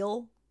that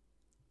real?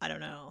 I don't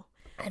know.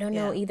 I don't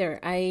know either.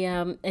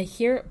 I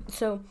hear,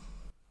 so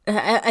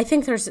I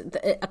think there's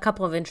a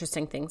couple of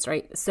interesting things,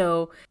 right?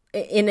 So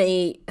in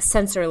a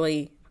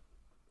sensorily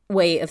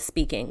way of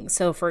speaking.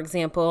 So, for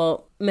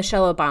example,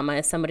 Michelle Obama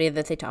is somebody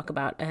that they talk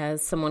about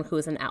as someone who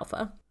is an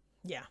alpha.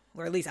 Yeah,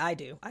 or at least I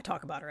do. I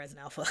talk about her as an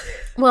alpha.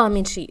 Well, I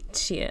mean, she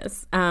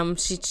is.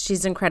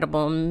 She's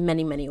incredible in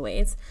many, many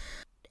ways.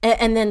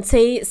 And then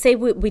say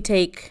we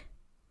take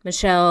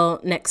Michelle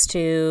next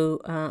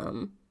to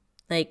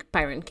like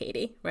Byron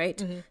Katie, right?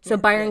 Mm-hmm. So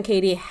Byron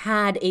Katie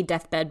had a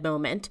deathbed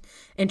moment,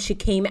 and she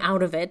came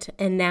out of it,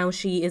 and now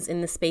she is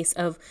in the space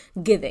of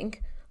giving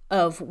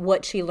of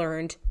what she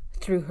learned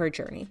through her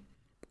journey.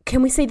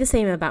 Can we say the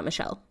same about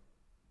Michelle?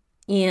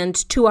 And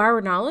to our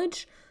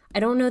knowledge,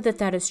 I don't know that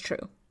that is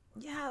true.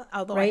 Yeah,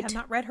 although I have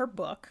not read her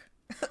book.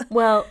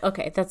 Well,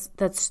 okay,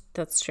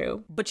 that's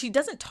true. But she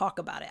doesn't talk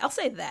about it. I'll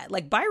say that.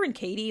 Like Byron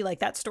Katie, like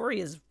that story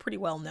is pretty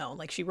well known.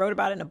 Like she wrote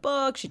about it in a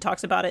book. She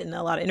talks about it in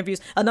a lot of interviews.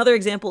 Another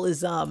example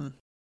is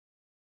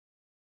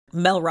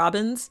Mel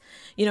Robbins.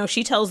 You know,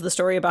 she tells the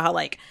story about how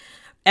like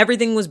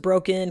everything was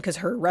broken because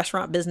her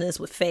restaurant business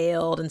was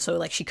failed. And so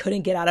like she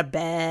couldn't get out of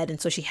bed.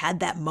 And so she had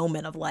that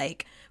moment of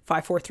like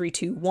 5, 4, 3,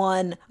 2,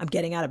 1, I'm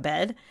getting out of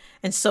bed.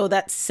 And so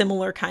that's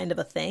similar kind of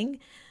a thing.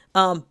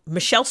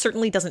 Michelle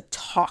certainly doesn't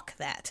talk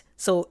that.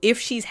 So if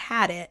she's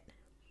had it,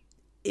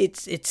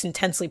 it's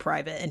intensely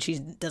private and she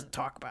doesn't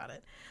talk about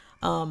it.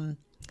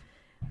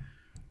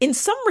 In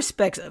some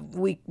respects,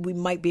 we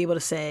might be able to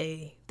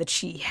say that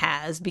she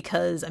has,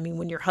 because I mean,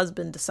 when your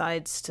husband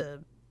decides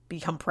to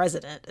become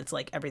president, it's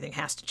like everything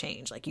has to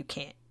change. Like you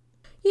can't.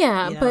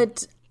 Yeah, you know?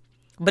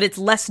 But it's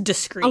less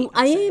discreet.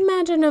 I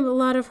imagine a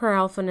lot of her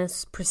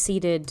alphaness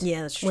preceded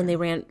that's true. When they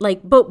ran,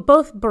 like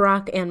both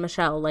Barack and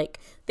Michelle, like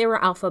they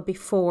were alpha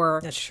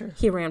before that's true.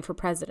 He ran for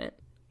president.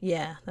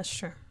 Yeah, that's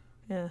true.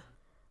 Yeah.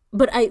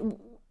 But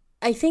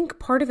I think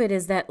part of it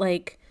is that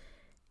like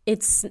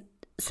it's,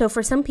 so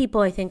for some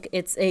people I think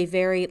it's a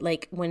very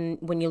like when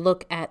you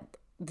look at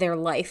their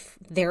life,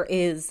 there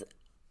is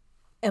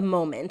a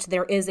moment.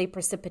 There is a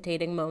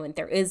precipitating moment.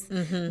 There is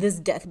this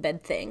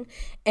deathbed thing.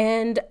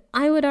 And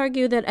I would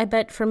argue that I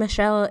bet for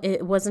Michelle,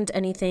 it wasn't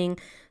anything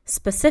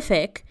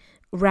specific.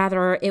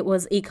 Rather, it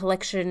was a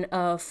collection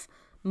of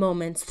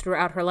moments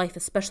throughout her life,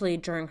 especially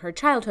during her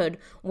childhood,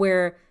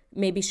 where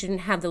maybe she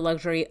didn't have the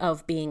luxury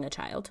of being a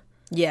child.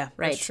 Yeah,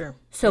 right. That's true.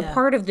 So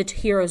part of the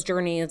hero's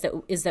journey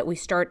is that we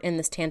start in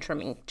this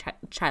tantruming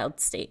child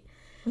state.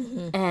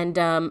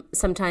 And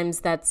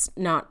sometimes that's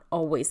not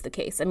always the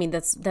case. I mean,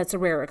 that's a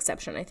rare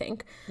exception, I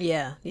think.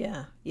 Yeah.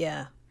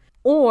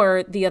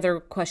 Or the other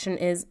question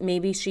is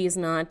maybe she's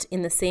not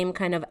in the same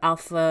kind of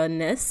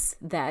alpha-ness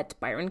that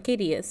Byron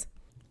Katie is.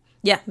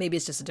 Yeah, maybe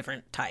it's just a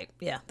different type.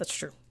 Yeah, that's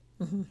true.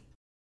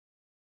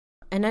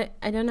 And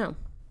I don't know.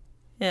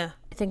 Yeah.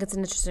 I think it's an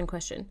interesting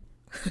question.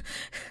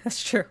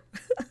 That's true.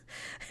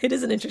 It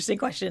is an interesting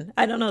question.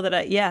 I don't know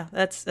that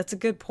that's a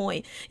good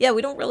point. Yeah,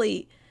 we don't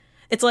really,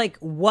 it's like,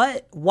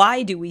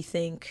 why do we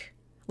think,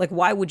 like,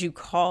 why would you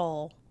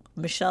call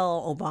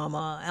Michelle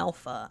Obama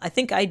alpha? I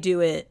think I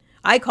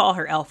call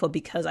her alpha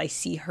because I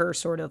see her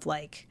sort of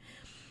like,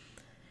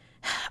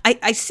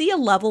 I see a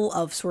level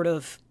of sort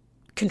of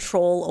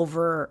control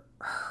over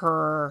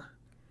her,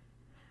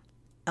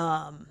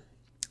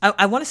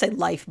 I want to say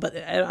life, but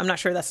I'm not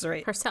sure that's the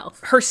right.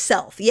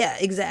 Herself. Yeah,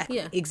 exactly.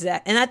 Yeah.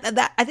 Exactly. And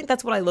that I think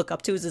that's what I look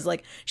up to is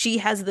like she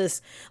has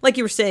this, like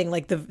you were saying,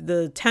 like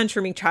the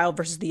tantruming child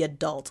versus the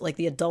adult, like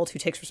the adult who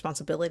takes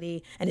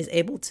responsibility and is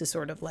able to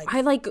sort of like.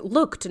 I like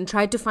looked and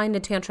tried to find a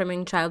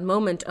tantruming child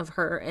moment of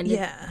her and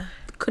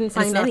couldn't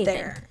find anything.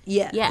 There.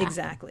 Yeah,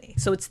 exactly.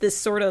 So it's this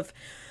sort of,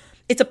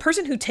 it's a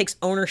person who takes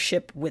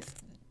ownership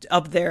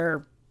of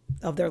their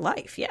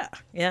life.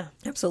 Yeah,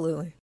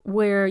 absolutely.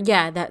 Where,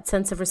 that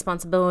sense of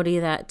responsibility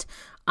that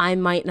I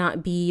might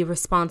not be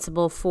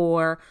responsible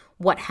for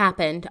what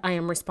happened. I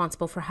am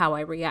responsible for how I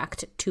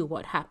react to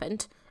what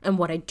happened and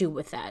what I do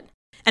with that.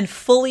 And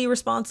fully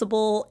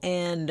responsible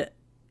and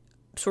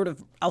sort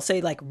of, I'll say,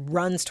 like,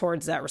 runs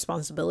towards that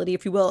responsibility,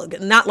 if you will,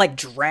 not like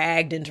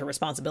dragged into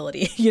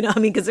responsibility, you know what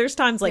I mean? Because there's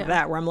times like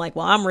that where I'm like,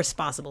 well, I'm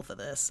responsible for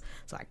this,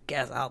 so I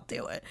guess I'll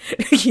do it,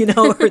 you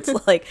know, or it's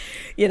like,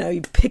 you know,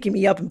 you picking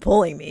me up and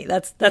pulling me.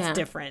 That's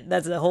different.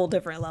 That's a whole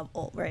different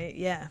level, right?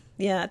 Yeah.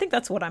 I think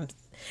that's what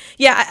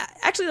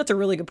actually, that's a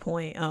really good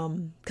point.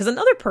 Because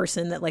another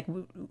person that, like,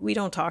 we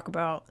don't talk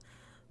about,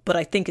 but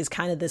I think is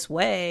kind of this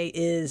way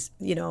is,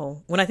 you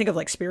know, when I think of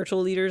like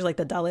spiritual leaders, like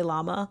the Dalai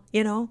Lama,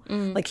 you know,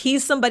 like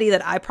he's somebody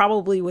that I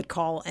probably would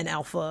call an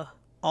alpha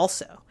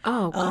also.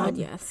 Oh, God,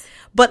 yes.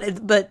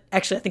 But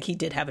actually, I think he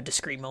did have a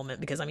discreet moment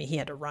because, I mean, he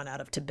had to run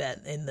out of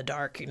Tibet in the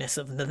darkness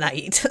of the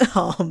night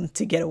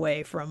to get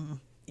away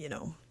from, you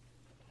know,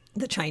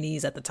 the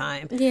Chinese at the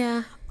time.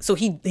 Yeah. So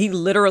he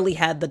literally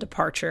had the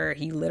departure.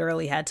 He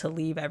literally had to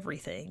leave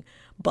everything.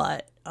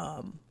 But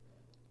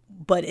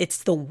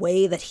it's the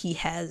way that he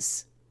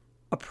has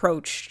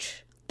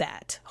approached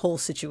that whole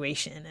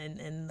situation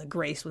and the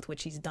grace with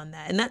which he's done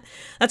that. And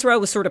that's where I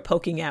was sort of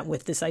poking at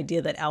with this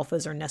idea that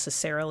alphas are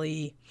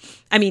necessarily,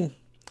 I mean,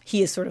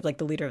 he is sort of like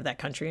the leader of that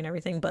country and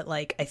everything, but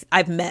like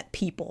I've met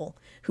people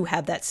who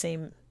have that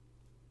same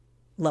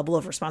level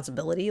of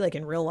responsibility, like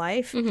in real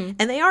life, and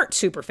they aren't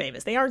super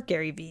famous. They aren't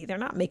Gary Vee. They're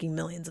not making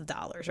millions of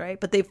dollars, right?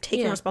 But they've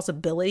taken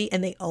responsibility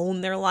and they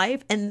own their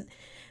life and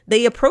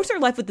they approach their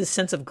life with this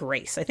sense of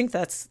grace. I think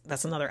that's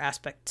another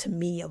aspect to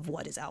me of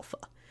what is alpha.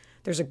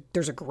 There's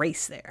a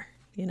grace there,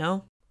 you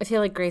know? I feel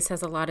like grace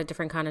has a lot of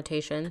different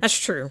connotations. That's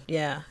true,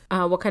 yeah.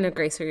 What kind of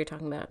grace are you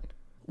talking about?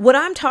 What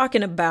I'm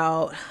talking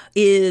about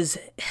is,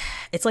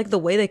 it's like the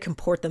way they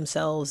comport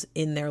themselves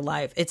in their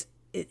life. It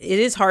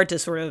is hard to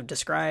sort of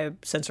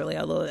describe sensorily,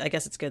 although I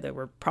guess it's good that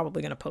we're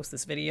probably going to post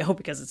this video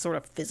because it's sort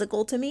of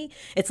physical to me.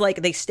 It's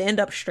like they stand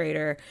up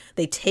straighter,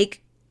 they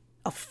take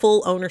a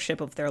full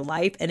ownership of their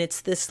life, and it's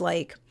this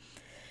like,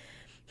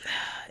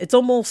 it's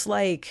almost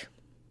like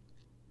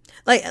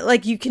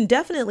you can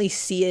definitely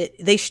see it.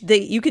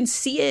 You can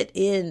see it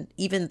in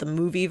even the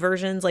movie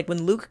versions. Like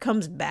when Luke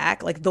comes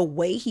back, like the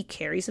way he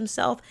carries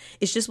himself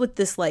is just with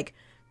this like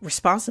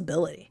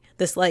responsibility,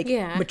 this like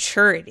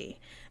maturity.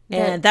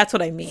 And that's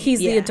what I mean. He's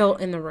the adult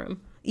in the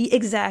room.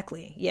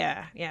 Exactly.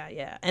 Yeah.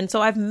 And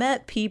so I've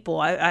met people,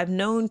 I've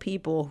known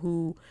people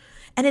who,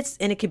 and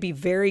it can be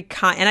very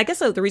kind. And I guess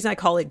the reason I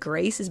call it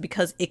grace is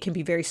because it can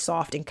be very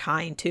soft and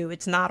kind too.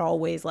 It's not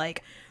always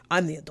like,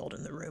 I'm the adult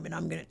in the room and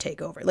I'm going to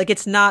take over. Like,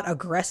 it's not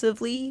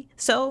aggressively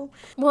so.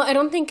 Well, I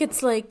don't think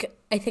it's like,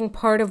 I think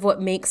part of what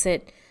makes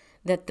it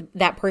that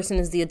that person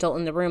is the adult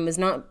in the room is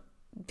not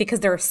because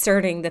they're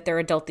asserting that they're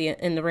adult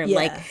in the room. Yeah.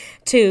 Like,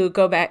 to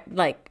go back,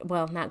 like,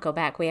 well, not go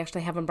back. We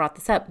actually haven't brought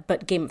this up,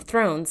 but Game of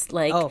Thrones,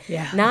 like,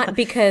 not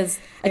because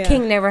a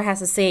king never has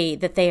to say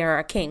that they are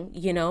a king,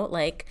 you know,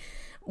 like,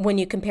 when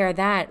you compare,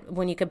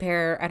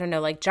 I don't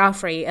know, like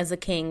Joffrey as a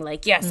king,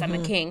 like, yes, I'm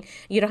a king.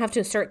 You don't have to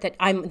assert that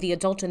I'm the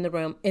adult in the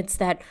room. It's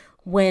that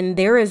when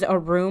there is a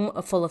room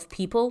full of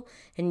people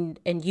and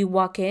you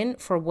walk in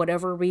for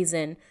whatever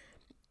reason,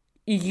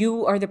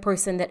 you are the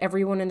person that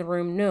everyone in the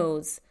room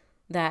knows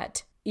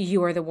that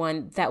you are the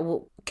one that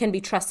can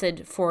be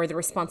trusted for the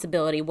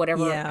responsibility,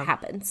 whatever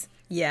happens.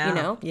 Yeah. You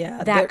know?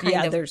 Yeah. That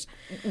kind of there's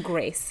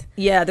grace.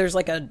 Yeah, there's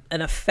like an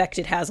effect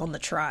it has on the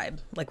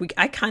tribe. Like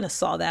I kind of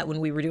saw that when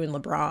we were doing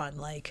LeBron.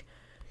 Like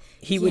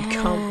he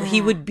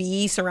would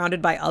be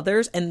surrounded by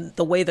others, and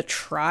the way the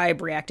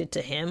tribe reacted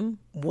to him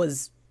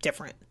was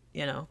different,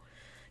 you know?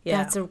 Yeah.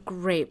 That's a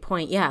great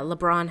point. Yeah,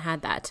 LeBron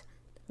had that.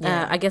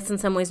 Yeah. I guess in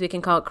some ways we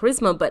can call it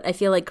charisma, but I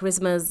feel like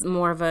charisma is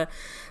more of a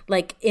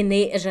like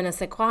innate je ne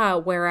sais quoi,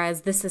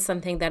 whereas this is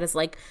something that is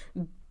like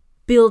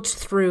built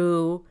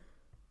through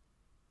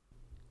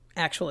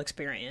actual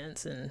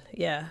experience and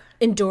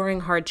enduring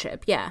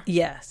hardship.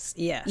 Yes.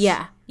 Yeah.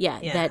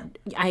 That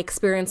I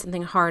experienced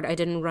something hard. I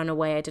didn't run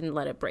away. I didn't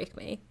let it break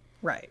me.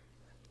 Right.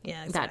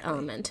 Yeah, exactly. That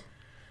element.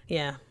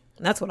 Yeah.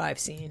 That's what I've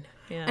seen.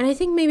 Yeah. And I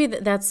think maybe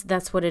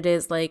that's what it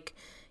is. Like,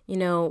 you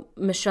know,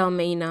 Michelle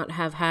may not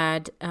have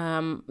had,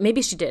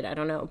 maybe she did, I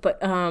don't know,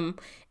 but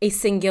a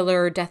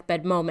singular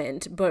deathbed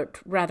moment, but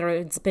rather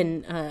it's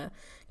been a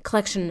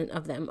collection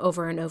of them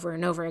over and over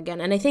and over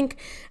again. And I think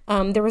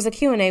there was a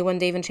Q&A when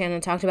Dave and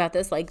Shannon talked about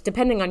this, like,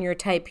 depending on your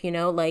type, you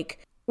know, like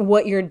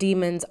what your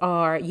demons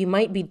are, you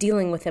might be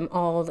dealing with them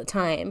all the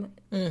time.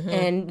 Mm-hmm.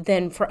 And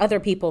then for other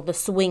people, the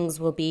swings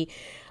will be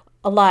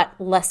a lot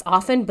less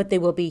often, but they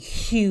will be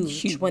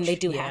huge when they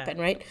do happen,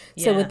 right?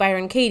 Yeah. So with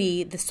Byron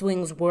Katie, the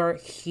swings were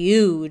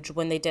huge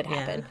when they did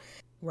happen.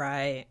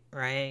 Right.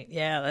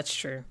 Yeah, that's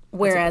true.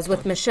 Whereas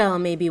with Michelle,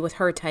 maybe with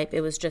her type, it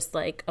was just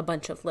like a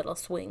bunch of little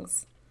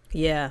swings.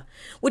 Yeah.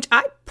 Which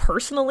I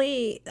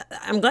personally,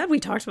 I'm glad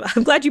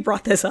you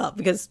brought this up,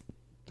 because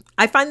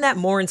I find that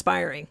more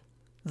inspiring.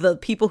 The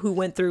people who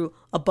went through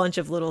a bunch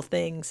of little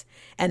things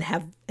and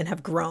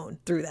have grown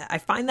through that. I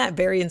find that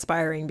very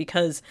inspiring,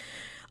 because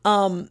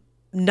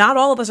not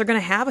all of us are going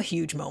to have a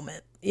huge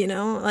moment, you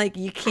know, like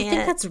you can't. I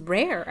think that's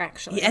rare,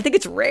 actually. Yeah, I think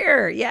it's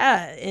rare.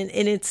 Yeah.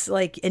 And it's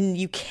like, and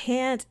you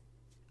can't,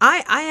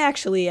 I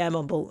actually am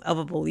of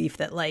a belief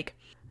that like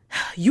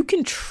you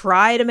can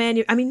try to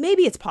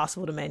maybe it's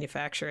possible to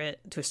manufacture it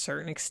to a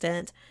certain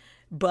extent,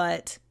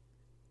 but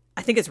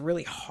I think it's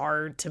really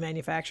hard to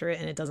manufacture it,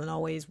 and it doesn't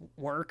always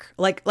work.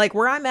 Like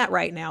where I'm at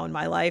right now in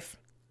my life,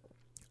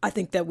 I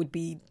think that would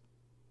be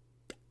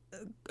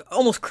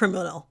almost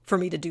criminal for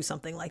me to do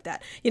something like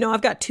that. You know,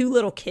 I've got 2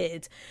 little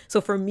kids. So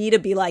for me to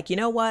be like, you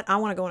know what? I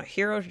want to go on a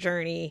hero's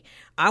journey.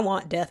 I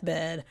want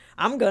deathbed.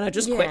 I'm going to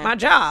just quit my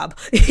job.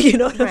 You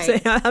know what I'm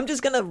saying? I'm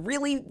just going to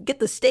really get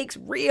the stakes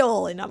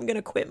real, and I'm going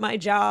to quit my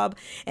job,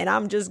 and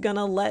I'm just going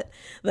to let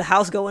the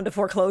house go into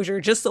foreclosure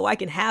just so I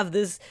can have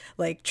this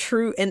like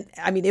true, and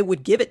I mean, it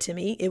would give it to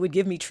me. It would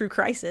give me true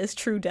crisis,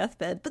 true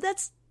deathbed. But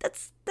that's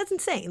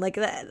insane. Like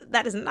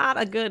that is not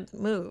a good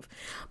move.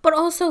 But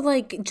also,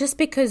 like, just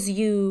because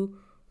you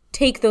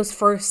take those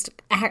first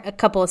a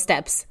couple of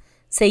steps,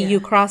 say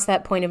you cross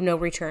that point of no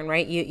return,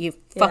 right? You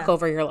fuck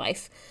over your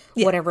life,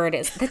 whatever it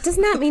is. That does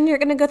not mean you're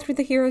going to go through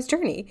the hero's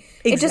journey.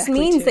 Exactly, it just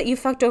means that you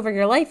fucked over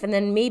your life, and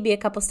then maybe a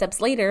couple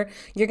steps later,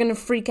 you're going to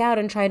freak out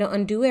and try to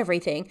undo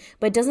everything.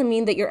 But it doesn't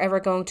mean that you're ever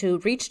going to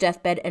reach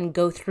deathbed and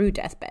go through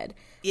deathbed.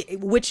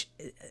 Which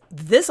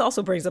this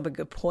also brings up a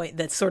good point.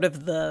 That's sort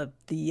of the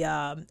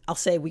I'll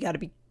say we got to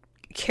be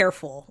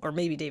careful, or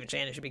maybe David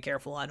Shannon should be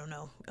careful, I don't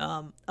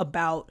know,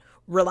 about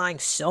relying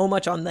so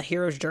much on the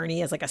hero's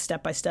journey as like a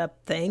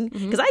step-by-step thing,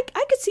 because I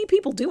could see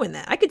people doing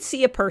that. I could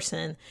see a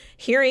person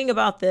hearing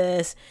about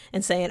this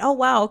and saying, oh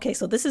wow, okay,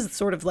 so this is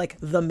sort of like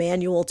the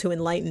manual to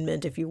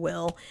enlightenment, if you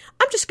will.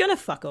 I'm just gonna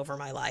fuck over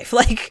my life.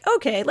 Like,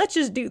 okay, let's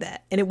just do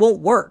that. And it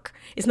won't work.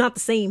 It's not the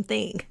same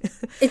thing.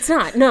 It's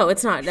not. No,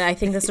 it's not. I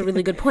think that's a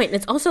really good point. And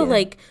it's also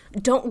like,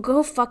 don't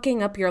go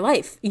fucking up your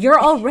life. You're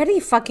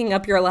already fucking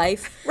up your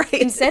life. Right.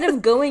 Instead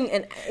of going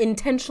and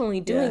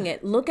intentionally doing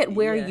it, look at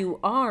where you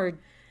are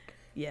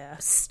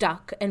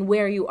stuck and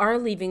where you are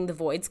leaving the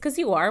voids, because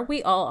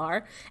we all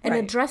are, and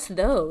address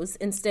those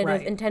instead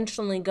of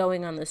intentionally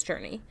going on this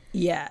journey.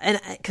 Yeah.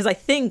 And because I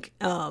think,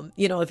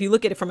 you know, if you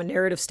look at it from a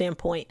narrative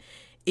standpoint,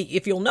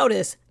 if you'll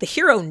notice, the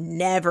hero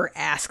never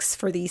asks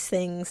for these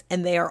things,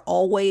 and they are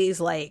always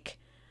like,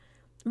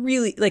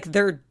 really, like,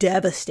 they're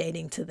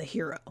devastating to the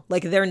hero.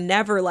 Like, they're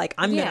never like,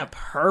 I'm gonna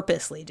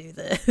purposely do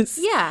this.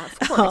 Yeah, of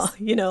course.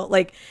 You know,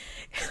 like,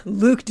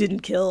 Luke didn't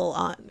kill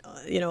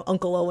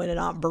Uncle Owen and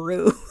Aunt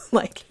Beru.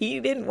 Like,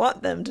 he didn't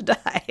want them to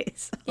die.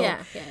 So,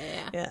 yeah.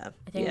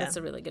 I think that's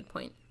a really good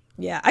point.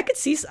 Yeah, I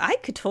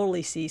could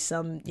totally see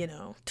some,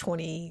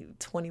 20,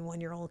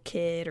 21-year-old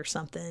kid or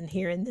something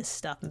hearing this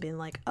stuff and being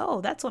like,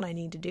 oh, that's what I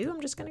need to do.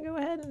 I'm just going to go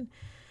ahead and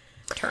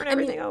turn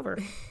everything over.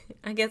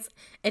 I guess,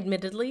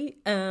 admittedly,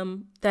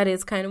 that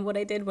is kind of what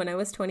I did when I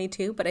was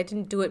 22, but I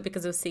didn't do it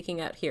because I was seeking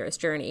out Hero's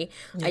Journey.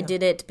 Yeah. I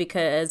did it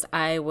because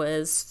I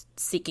was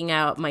seeking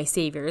out my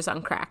saviors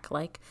on crack.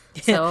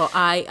 So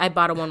I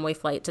bought a one-way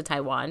flight to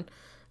Taiwan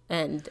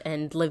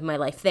and lived my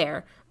life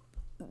there.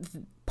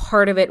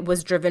 Part of it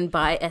was driven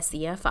by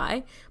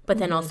SEFI, but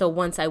then also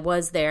once I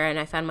was there and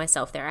I found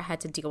myself there, I had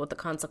to deal with the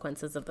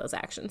consequences of those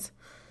actions,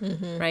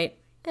 right?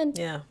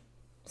 And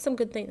some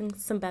good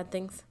things, some bad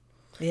things.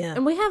 Yeah.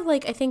 And we have,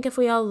 like, I think if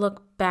we all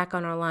look back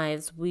on our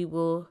lives, we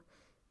will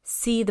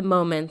see the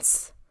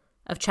moments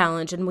of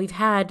challenge. And we've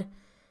had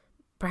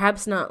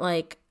perhaps not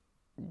like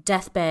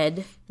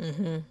deathbed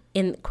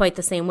in quite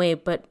the same way,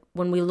 but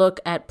when we look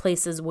at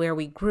places where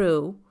we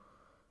grew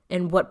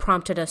and what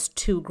prompted us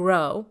to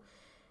grow,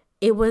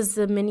 it was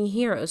the mini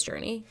hero's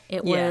journey.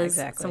 It was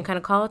some kind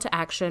of call to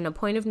action, a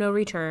point of no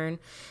return,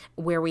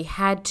 where we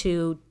had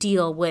to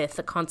deal with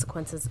the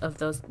consequences of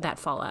that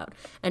fallout.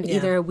 And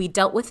either we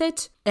dealt with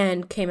it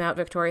and came out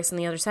victorious on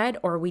the other side,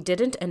 or we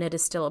didn't, and it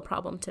is still a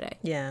problem today.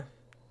 Yeah.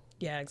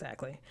 Yeah,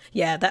 exactly.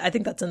 Yeah, I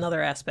think that's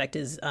another aspect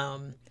is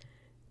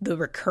the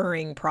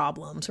recurring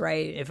problems,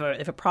 right? If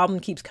a problem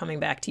keeps coming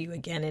back to you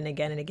again and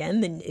again and again,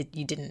 then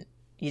you didn't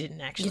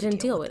actually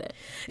deal with it.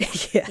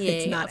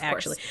 It's not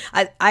actually.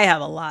 I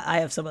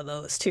have some of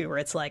those too, where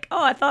it's like,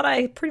 oh, I thought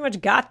I pretty much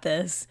got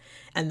this,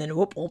 and then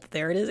whoop,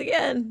 there it is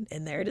again,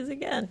 and there it is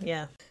again.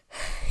 Yeah.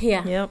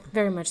 Yep.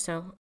 Very much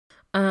so.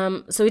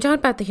 So we talked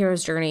about the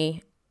hero's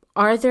journey.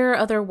 Are there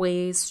other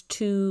ways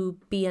to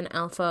be an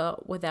alpha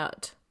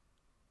without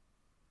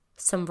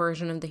some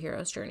version of the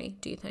hero's journey,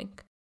 do you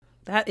think?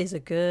 That is a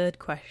good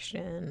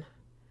question.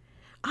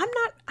 I'm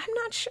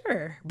not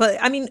sure. But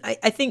I mean,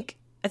 I think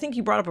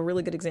you brought up a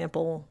really good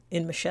example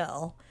in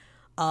Michelle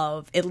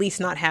of at least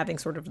not having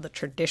sort of the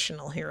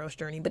traditional hero's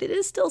journey, but it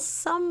is still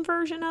some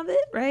version of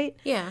it, right?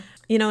 Yeah.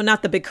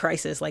 Not the big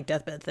crisis like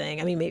deathbed thing.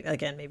 I mean,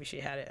 maybe she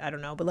had it. I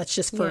don't know. But let's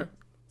just, for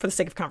the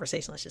sake of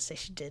conversation, let's just say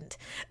she didn't.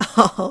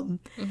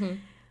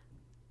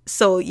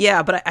 So,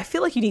 yeah, but I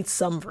feel like you need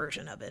some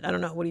version of it. I don't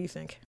know. What do you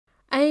think?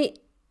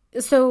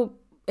 So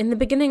in the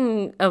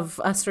beginning of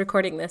us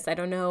recording this, I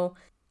don't know,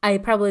 I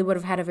probably would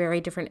have had a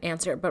very different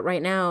answer. But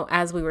right now,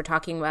 as we were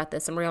talking about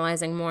this, I'm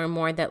realizing more and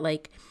more that,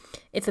 like,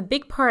 if a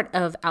big part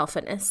of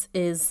alphaness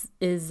is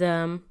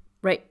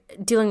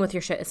right, dealing with your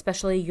shit,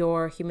 especially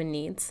your human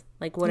needs,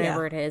 like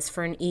whatever it is,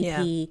 for an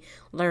EP,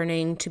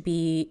 learning to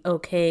be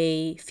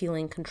okay,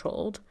 feeling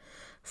controlled,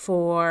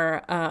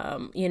 for,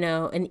 an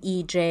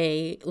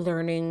EJ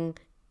learning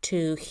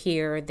to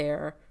hear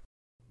their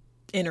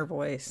inner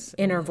voice.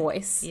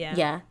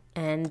 Yeah.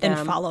 And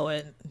follow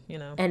it,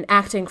 and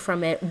acting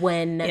from it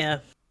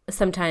when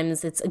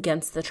sometimes it's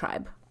against the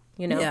tribe,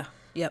 Yeah.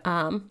 Yep.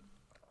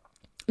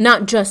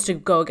 Not just to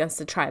go against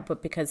the tribe,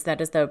 but because that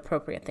is the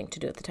appropriate thing to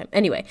do at the time.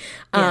 Anyway,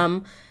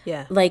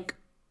 like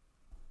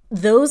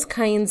those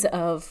kinds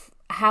of,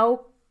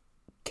 how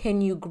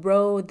can you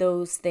grow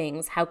those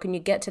things? How can you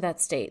get to that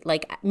state?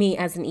 Like me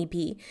as an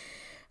EP,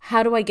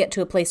 how do I get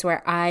to a place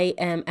where I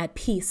am at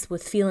peace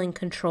with feeling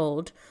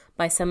controlled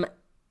by some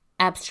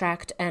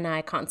abstract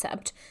NI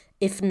concept,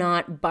 if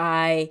not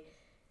by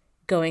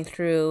going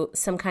through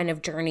some kind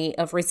of journey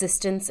of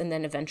resistance and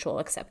then eventual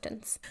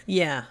acceptance?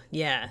 Yeah.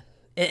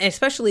 And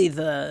especially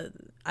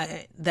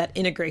that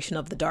integration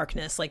of the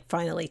darkness, like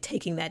finally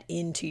taking that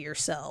into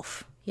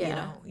yourself.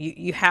 Yeah.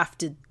 You have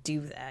to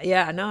do that.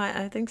 Yeah, no,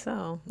 I think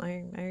so.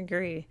 I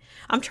agree.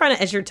 I'm trying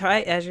to, as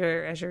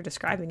you're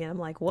describing it, I'm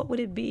like, what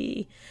would it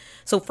be?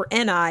 So for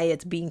NI,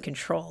 it's being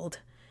controlled.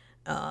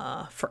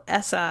 For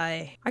SI,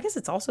 I guess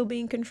it's also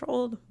being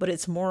controlled, but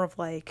it's more of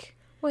like,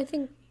 well, I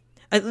think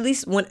at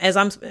least as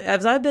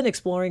I've been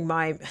exploring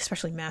my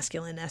especially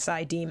masculine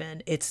SI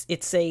demon,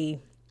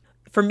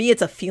 for me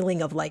it's a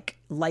feeling of like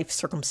life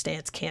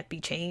circumstance can't be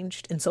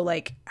changed, and so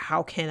like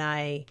how can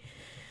I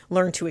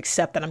learn to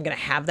accept that I'm going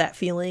to have that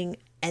feeling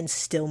and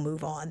still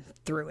move on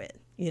through it,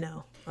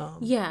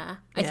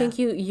 I think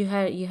you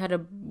had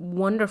a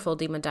wonderful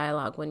demon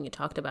dialogue when you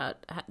talked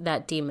about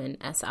that demon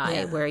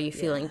SI, where you're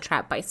feeling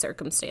trapped by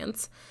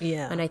circumstance.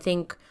 Yeah. And I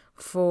think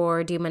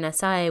for demon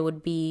SI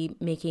would be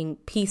making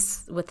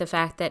peace with the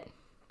fact that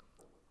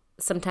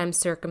sometimes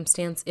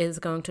circumstance is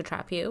going to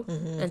trap you,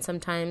 and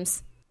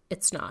sometimes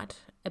it's not.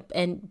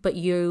 But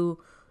you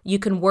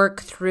can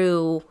work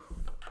through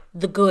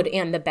the good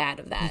and the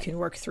bad of that. You can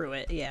work through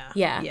it. Yeah.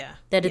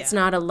 That it's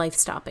not a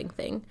life-stopping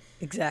thing.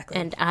 Exactly.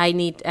 And I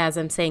need, as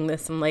I'm saying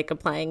this, I'm like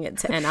applying it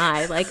to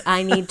NI. Like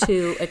I need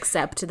to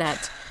accept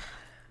that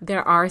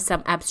there are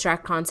some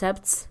abstract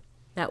concepts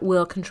that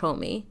will control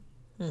me,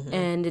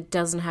 and it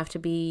doesn't have to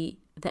be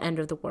the end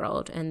of the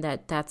world, and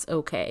that's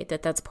okay.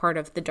 That's part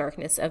of the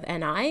darkness of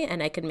NI,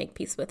 and I can make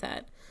peace with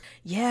that.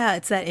 Yeah,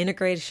 it's that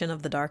integration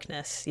of the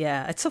darkness.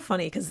 Yeah, it's so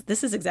funny because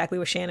this is exactly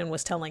what Shannon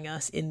was telling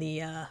us in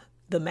the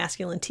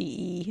masculine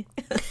TE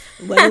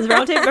women's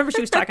roundtable. Remember,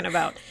 she was talking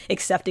about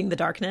accepting the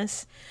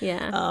darkness.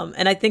 Yeah.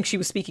 And I think she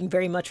was speaking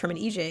very much from an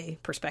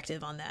EJ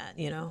perspective on that,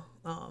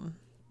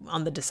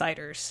 on the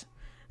deciders.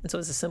 And so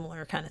it's a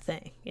similar kind of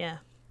thing. Yeah.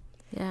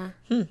 Yeah.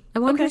 I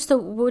wonder, so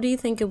what do you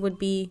think it would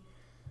be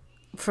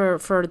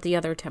for the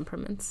other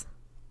temperaments?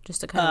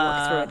 Just to kind of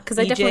walk through it. Because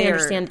I definitely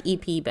understand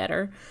EP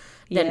better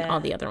than all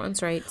the other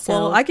ones, right? So,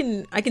 well, I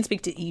can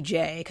speak to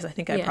EJ because I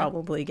think I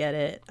probably get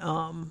it.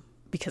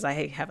 Because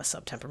I have a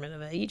sub-temperament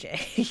of an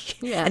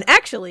EJ. Yeah. And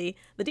actually,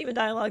 the demon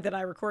dialogue that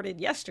I recorded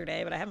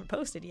yesterday, but I haven't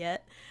posted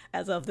yet,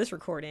 as of this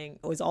recording,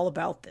 was all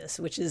about this,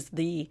 which is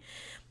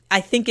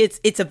I think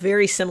it's a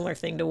very similar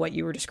thing to what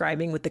you were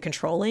describing with the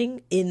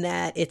controlling, in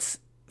that it's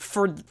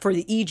for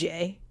the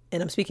EJ,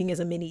 and I'm speaking as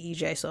a mini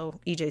EJ, so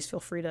EJs feel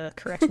free to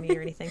correct me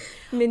or anything.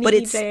 Mini but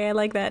EJ, I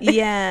like that.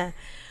 Yeah.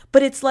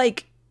 But it's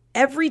like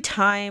every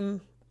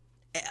time,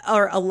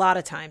 or a lot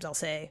of times I'll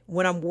say,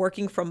 when I'm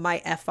working from my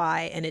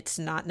FI and it's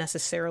not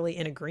necessarily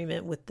in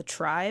agreement with the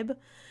tribe,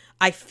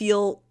 I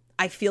feel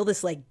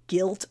this like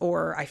guilt,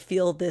 or I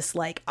feel this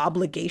like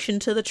obligation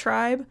to the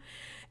tribe.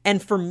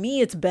 And for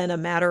me, it's been a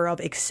matter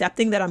of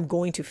accepting that I'm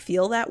going to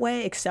feel that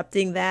way,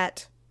 accepting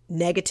that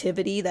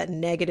negativity, that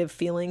negative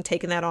feeling,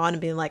 taking that on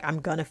and being like, I'm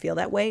going to feel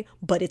that way,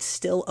 but it's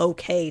still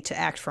okay to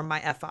act from my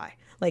FI.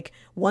 Like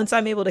once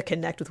I'm able to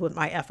connect with what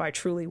my FI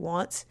truly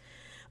wants,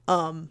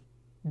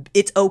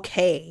 it's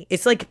okay.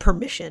 It's like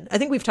permission. I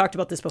think we've talked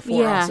about this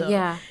before.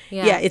 Yeah.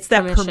 It's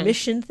that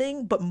permission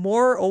thing, but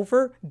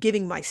moreover,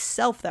 giving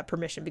myself that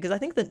permission, because I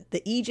think that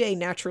the EJ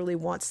naturally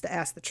wants to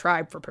ask the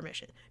tribe for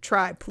permission.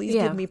 Tribe, please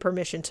give me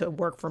permission to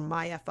work from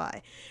my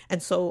FI.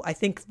 And so I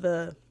think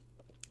the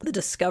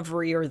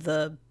discovery, or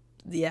the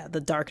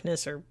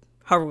darkness, or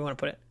however we want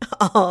to put it,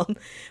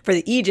 for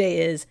the EJ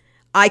is,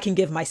 I can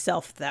give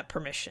myself that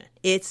permission.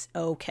 It's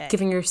okay.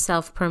 Giving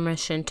yourself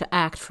permission to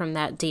act from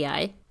that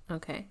DI.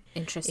 Okay,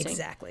 interesting.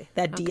 Exactly.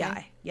 That DI.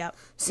 Okay. Yep.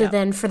 So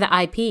then for the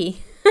IP,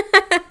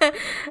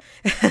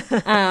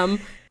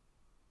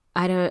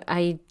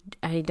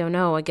 I don't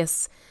know. I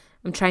guess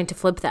I'm trying to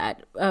flip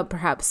that.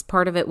 Perhaps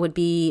part of it would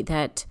be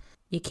that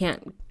you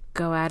can't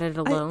go at it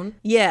alone.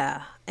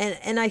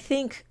 And I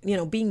think,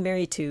 being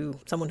married to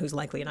someone who's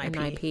likely an IP.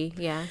 An IP,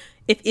 yeah.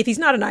 If he's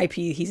not an IP,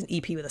 he's an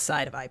EP with a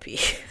side of IP.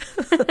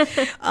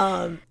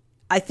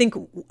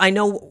 I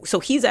know, so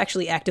he's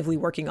actually actively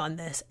working on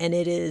this, and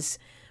it is,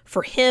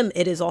 for him,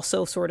 it is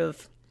also sort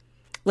of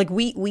like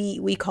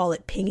we call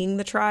it pinging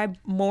the tribe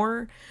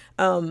more,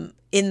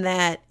 in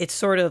that it's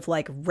sort of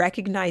like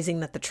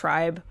recognizing that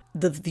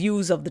the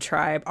views of the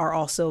tribe are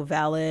also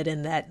valid,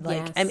 and that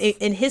like, yes. I mean,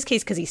 in his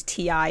case, because he's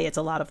TI, it's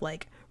a lot of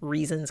like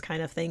reasons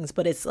kind of things,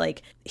 but it's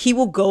like he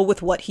will go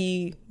with what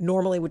he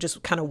normally would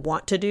just kind of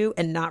want to do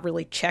and not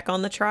really check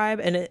on the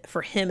tribe. And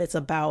for him, it's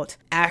about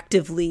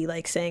actively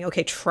like saying,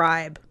 okay,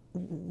 tribe,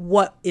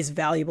 what is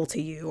valuable to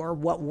you, or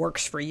what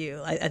works for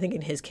you. I think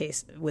in his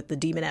case with the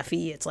Demon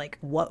FE, it's like,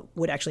 what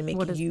would actually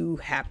make you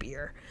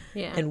happier?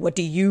 Yeah. And what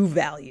do you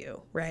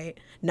value, right?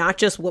 Not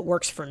just what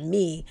works for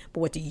me, but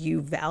what do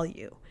you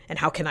value? And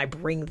how can I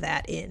bring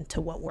that in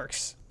to what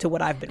works, to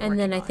what I've been working on? And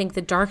then I think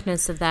the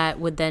darkness of that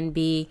would then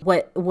be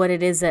what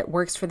it is that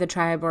works for the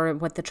tribe, or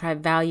what the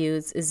tribe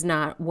values, is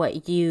not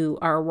what you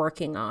are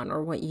working on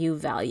or what you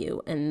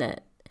value, and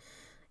that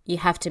you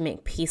have to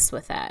make peace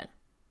with that.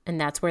 And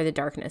that's where the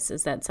darkness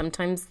is, that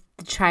sometimes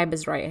the tribe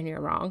is right and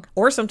you're wrong.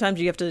 Or sometimes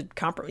you have to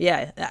compromise.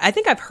 Yeah, I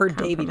think I've heard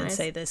Dave even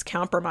say this,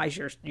 compromise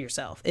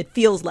yourself. It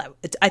feels like,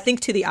 I think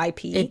to the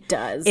IP, it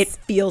does. It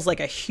feels like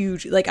a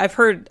huge, like I've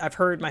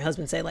heard my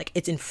husband say, like,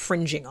 it's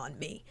infringing on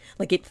me.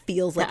 Like it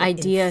feels like the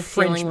idea of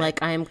feeling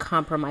like I am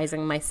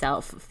compromising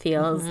myself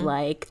feels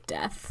like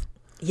death.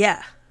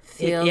 Yeah.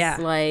 Feels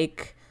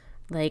like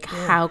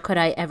how could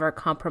I ever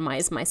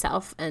compromise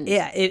myself? And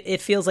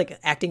it feels like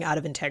acting out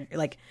of integrity,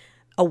 like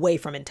away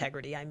from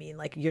integrity. I mean,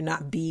 like you're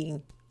not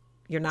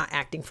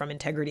acting from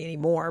integrity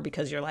anymore,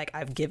 because you're like,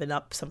 I've given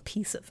up some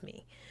piece of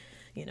me.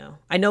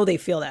 I know they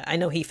feel that. I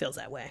know he feels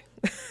that way.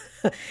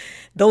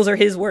 Those are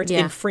his words.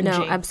 Infringing.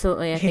 No,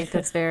 absolutely. I think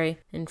that's very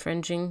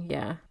infringing.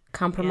 Yeah.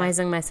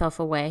 Compromising myself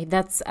away.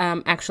 That's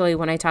actually,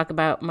 when I talk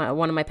about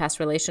one of my past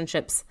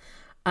relationships,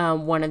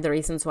 one of the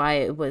reasons why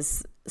it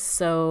was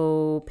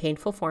so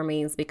painful for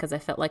me is because I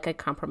felt like I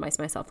compromised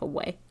myself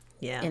away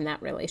in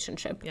that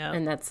relationship. Yeah.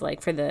 And that's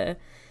like for the,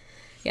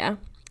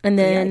 and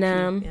then,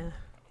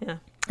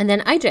 and then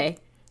IJ.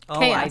 Oh,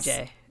 chaos.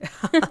 IJ.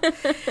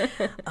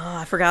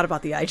 I forgot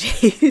about the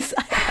IJs.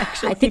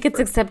 I think it's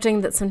accepting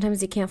that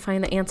sometimes you can't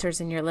find the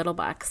answers in your little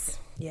box.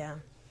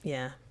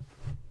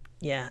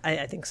 Yeah,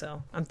 I think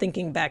so. I'm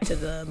thinking back to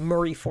the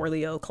Marie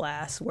Forleo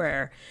class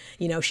where,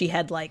 she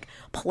had like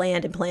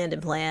planned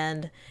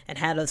and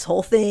had this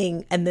whole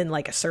thing, and then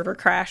like a server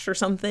crashed or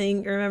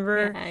something,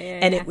 remember?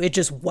 And it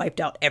just wiped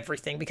out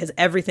everything, because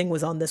everything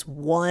was on this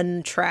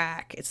one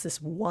track. It's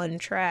this one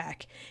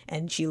track,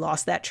 and she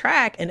lost that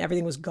track and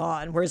everything was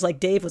gone. Whereas like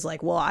Dave was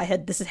like, well,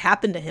 this has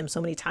happened to him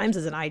so many times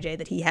as an IJ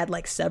that he had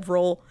like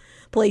several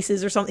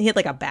places or something. He had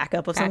like a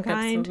backup of some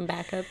kind.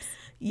 Backups.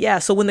 Yeah,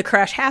 so when the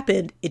crash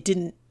happened, it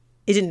didn't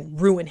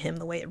ruin him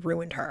the way it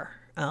ruined her.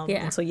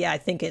 And so, I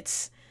think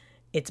it's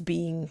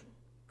being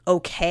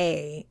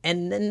okay,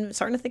 and then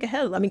starting to think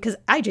ahead. I mean, because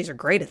IJs are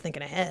great at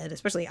thinking ahead,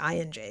 especially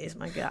INJs.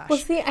 My gosh. Well,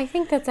 see, I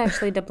think that's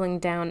actually doubling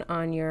down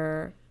on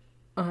your.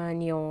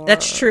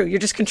 That's true. You're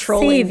just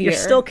controlling. Savior, you're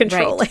still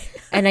controlling.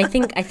 Right. And I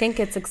think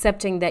it's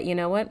accepting that, you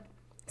know what,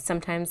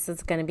 sometimes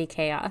it's going to be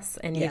chaos,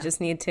 and you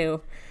just need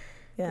to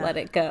let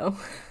it go.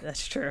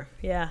 That's true.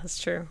 Yeah,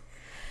 that's true.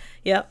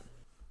 Yep.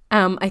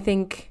 I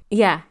think,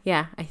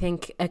 I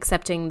think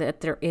accepting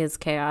that there is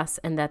chaos,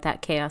 and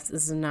that chaos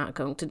is not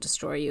going to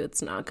destroy you.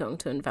 It's not going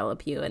to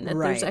envelop you, and that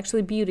there's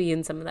actually beauty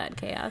in some of that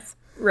chaos.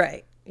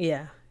 Right.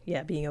 Yeah.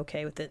 Yeah. Being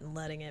okay with it and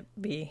letting it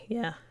be.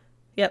 Yeah.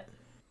 Yep.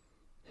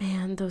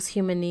 Man, those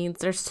human needs,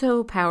 they're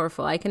so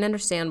powerful. I can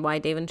understand why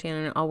Dave and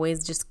Shannon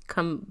always just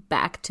come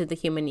back to the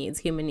human needs,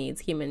 human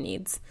needs, human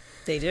needs.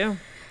 They do.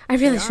 I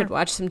really should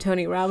watch some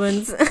Tony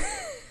Robbins.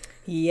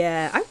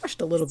 Yeah, I watched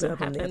a little bit of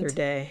him the other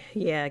day.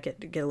 Yeah,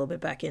 get a little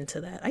bit back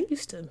into that. I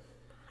used to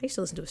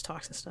listen to his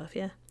talks and stuff.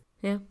 Yeah.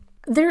 Yeah.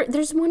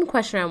 There's one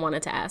question I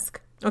wanted to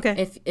ask.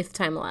 Okay. If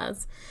time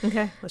allows.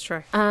 Okay, let's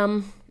try.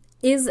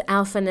 Is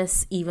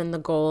alphaness even the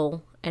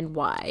goal, and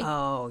why?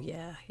 Oh,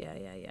 yeah.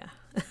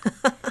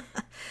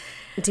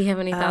 Do you have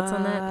any thoughts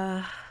on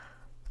that?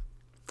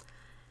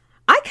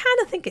 I kind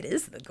of think it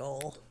is the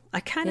goal. I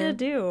kind of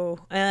do.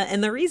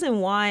 And the reason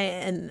why,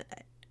 and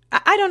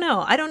I don't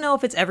know. I don't know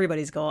if it's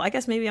everybody's goal. I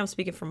guess maybe I'm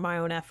speaking from my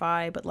own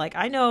FI, but like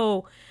I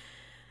know,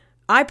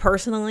 I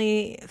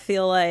personally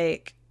feel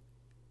like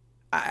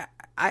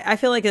I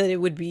feel like that it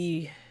would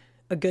be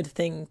a good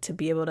thing to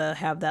be able to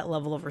have that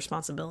level of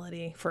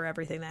responsibility for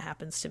everything that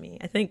happens to me.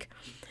 I think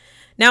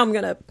now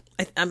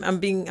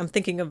I'm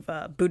thinking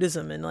of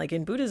Buddhism, and like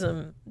in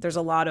Buddhism, there's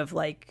a lot of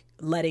like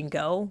letting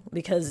go,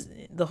 because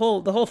the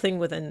whole thing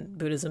within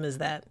Buddhism is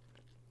that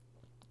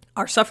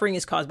our suffering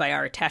is caused by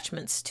our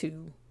attachments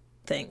to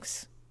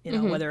things,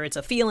 whether it's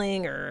a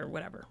feeling or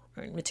whatever,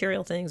 or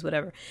material things,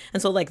 whatever.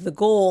 And so like the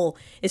goal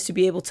is to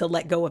be able to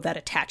let go of that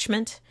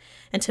attachment.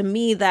 And to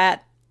me,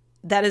 that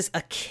is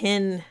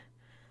akin.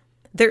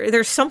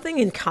 There's something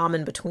in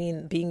common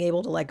between being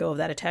able to let go of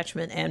that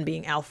attachment and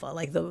being alpha.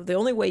 Like the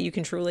only way you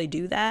can truly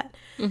do that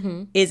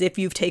is if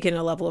you've taken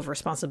a level of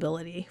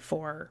responsibility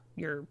for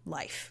your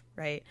life,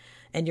 right?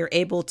 And you're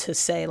able to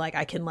say like,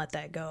 I can let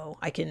that go.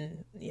 I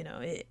can,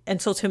 and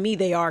so to me,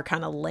 they are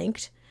kind of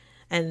linked.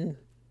 And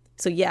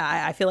so,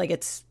 yeah, I feel like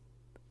it's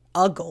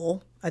a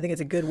goal. I think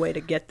it's a good way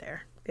to get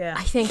there. Yeah.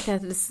 I think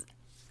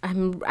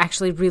I'm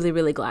actually really,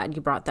 really glad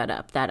you brought that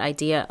up, that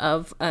idea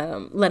of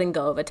letting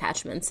go of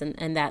attachments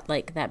and that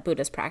like that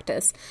Buddhist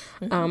practice.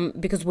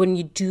 Because when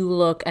you do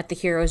look at the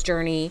hero's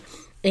journey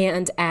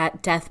and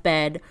at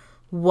deathbed,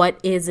 what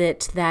is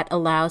it that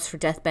allows for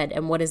deathbed,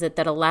 and what is it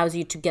that allows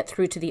you to get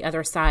through to the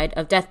other side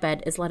of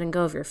deathbed is letting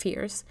go of your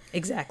fears.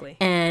 Exactly.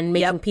 And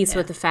making peace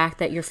with the fact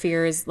that your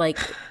fears like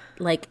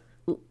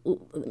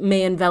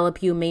may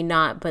envelop you, may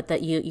not, but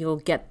that you'll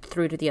get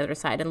through to the other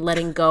side, and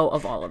letting go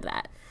of all of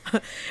that.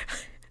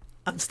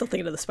 I'm still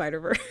thinking of the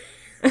Spider-Verse.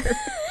 Because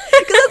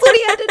that's what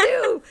he had to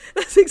do.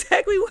 That's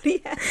exactly what he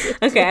had to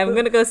do. Okay, I'm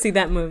going to go see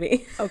that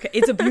movie. Okay,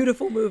 it's a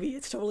beautiful movie.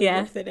 It's totally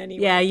worth it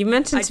anyway. Yeah, you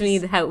mentioned to me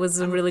how it was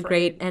a really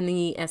great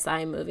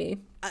NESI movie.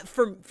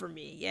 For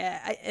me,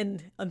 yeah.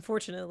 And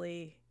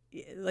unfortunately,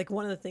 like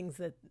one of the things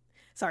that,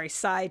 sorry,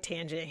 side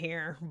tangent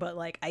here, but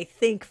like I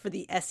think for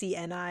the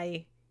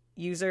SENI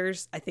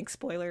users, I think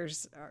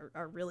spoilers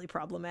are really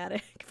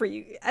problematic for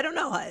you. I don't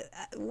know.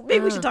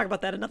 Maybe we should talk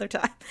about that another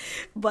time.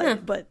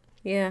 But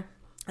yeah.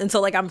 And so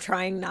like I'm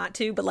trying not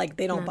to, but like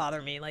they don't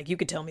bother me. Like you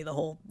could tell me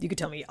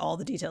all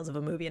the details of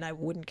a movie and I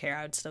wouldn't care.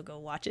 I would still go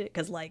watch it,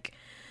 because like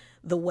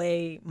the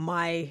way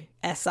my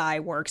SI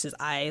works is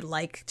I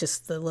like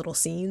just the little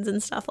scenes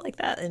and stuff like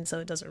that, and so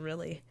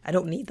I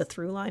don't need the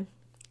through line.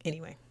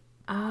 Anyway.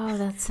 Oh,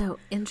 that's so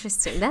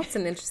interesting. That's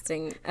an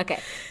interesting... Okay,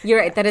 you're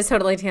right. That is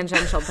totally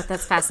tangential, but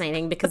that's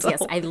fascinating because,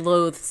 yes, I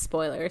loathe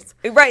spoilers.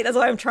 Right, that's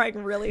why I'm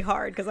trying really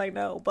hard, because I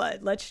know,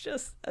 but let's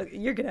just...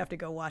 you're going to have to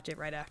go watch it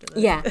right after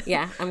this.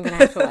 Yeah, I'm going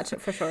to have to watch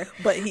it for sure.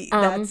 But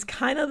that's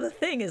kind of the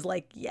thing is,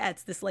 like, yeah,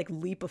 it's this, like,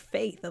 leap of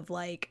faith of,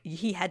 like,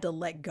 he had to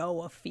let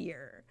go of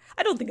fear.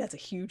 I don't think that's a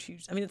huge...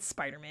 I mean, it's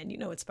Spider-Man. You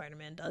know what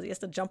Spider-Man does. He has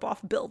to jump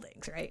off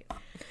buildings, right?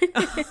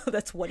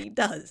 That's what he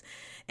does.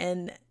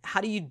 And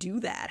how do you do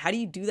that? How do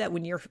you do that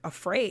when you're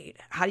afraid?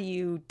 How do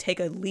you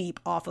take a leap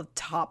off of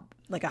top,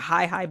 like a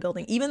high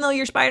building? Even though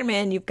you're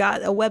Spider-Man, you've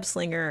got a web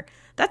slinger.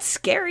 That's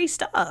scary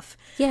stuff.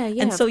 Yeah.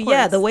 And so,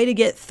 the way to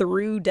get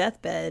through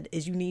deathbed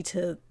is you need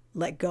to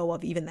let go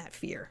of even that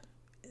fear.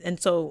 And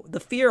so the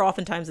fear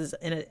oftentimes is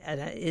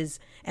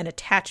an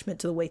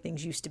attachment to the way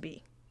things used to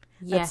be.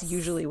 Yes. That's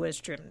usually what it's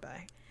driven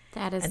by.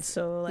 That is. And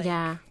so,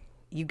 like,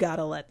 you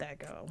gotta let that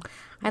go.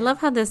 I love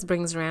how this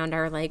brings around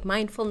our like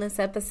mindfulness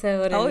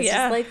episode. And it's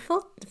just like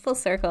full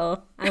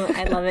circle.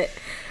 I love it.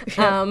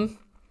 Yeah.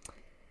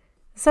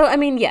 So I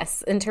mean,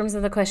 yes, in terms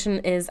of the question,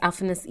 is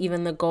alphaness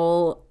even the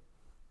goal?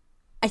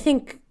 I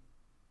think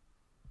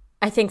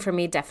for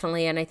me,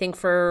 definitely, and I think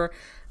for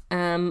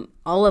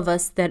all of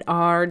us that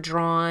are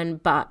drawn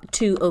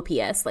to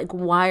OPS, like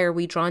why are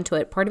we drawn to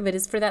it? Part of it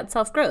is for that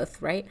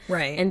self-growth, right?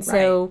 Right. And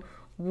so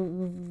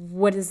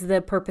what is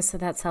the purpose of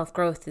that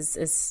self-growth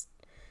is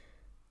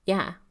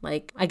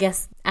like, I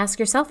guess ask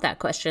yourself that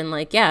question,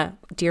 like,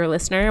 dear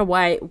listener,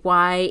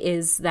 why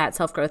is that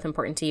self-growth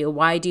important to you?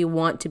 Why do you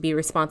want to be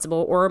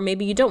responsible? Or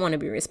maybe you don't want to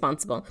be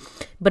responsible.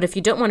 But if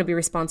you don't want to be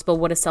responsible,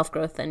 what does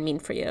self-growth then mean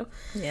for you?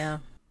 Yeah.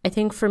 I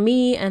think for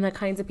me and the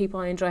kinds of people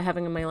I enjoy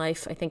having in my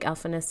life, I think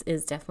alphaness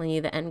is definitely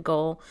the end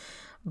goal.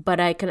 But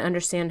I can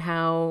understand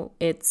how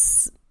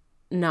it's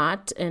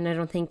not, and I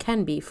don't think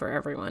can be for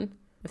everyone,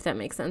 if that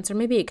makes sense. Or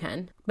maybe it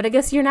can. But I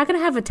guess you're not going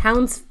to have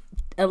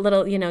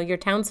your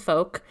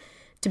townsfolk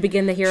to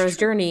begin the hero's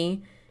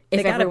journey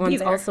if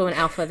everyone's also an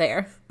alpha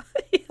there.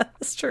 Yeah,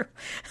 that's true.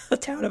 A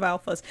town of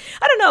alphas.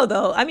 I don't know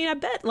though. I mean, I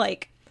bet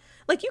like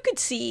you could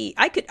see.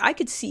 I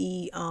could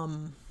see.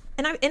 And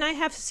I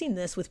have seen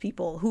this with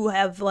people who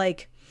have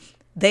like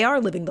they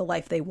are living the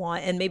life they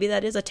want, and maybe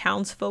that is a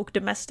townsfolk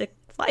domestic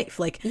life.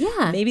 Like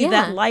maybe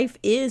that life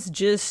is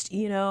just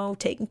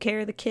taking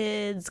care of the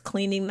kids,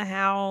 cleaning the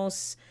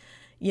house,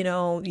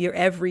 your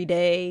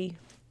everyday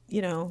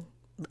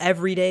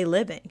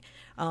living.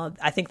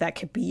 I think that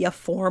could be a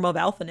form of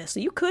alphaness. So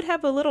you could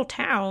have a little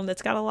town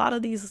that's got a lot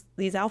of these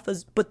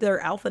alphas, but their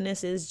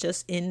alphaness is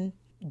just in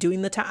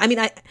doing the town. I mean,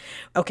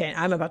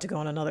 I'm about to go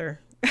on another.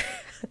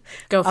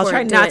 I'll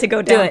try not to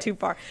go down too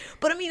far.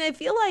 But I mean, I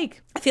feel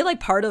like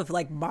part of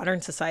like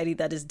modern society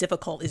that is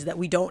difficult is that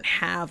we don't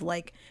have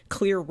like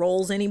clear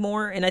roles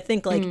anymore. And I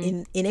think like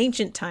in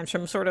ancient times,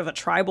 from sort of a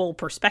tribal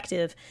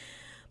perspective,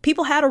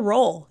 people had a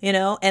role, and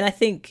I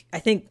think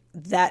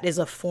that is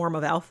a form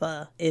of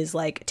alpha, is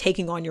like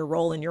taking on your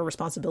role and your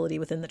responsibility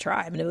within the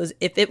tribe. And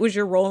if it was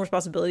your role and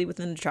responsibility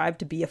within the tribe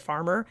to be a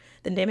farmer,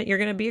 then damn it, you're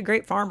going to be a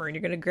great farmer, and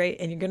you're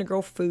going to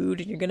grow food,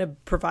 and you're going to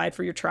provide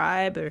for your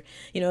tribe. Or,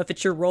 if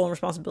it's your role and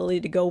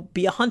responsibility to go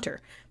be a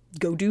hunter,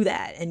 go do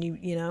that. And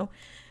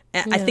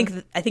I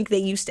think we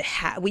used to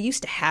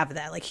have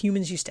that, like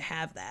humans used to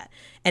have that.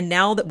 And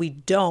now that we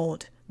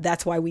don't,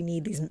 that's why we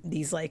need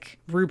these like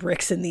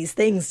rubrics and these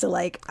things to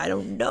like, I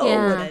don't know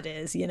what it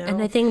is,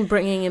 And I think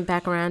bringing it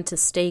back around to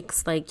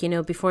stakes, like,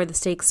 before the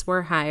stakes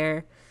were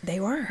higher. They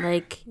were.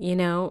 Like,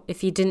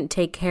 if you didn't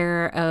take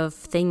care of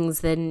things,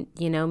 then,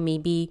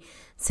 maybe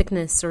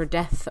sickness or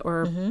death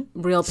or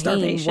real pain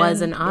starvation was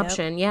an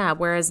option. Yep. Yeah.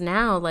 Whereas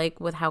now, like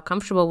with how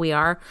comfortable we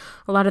are,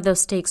 a lot of those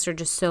stakes are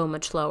just so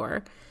much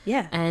lower.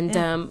 Yeah.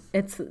 And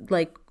it's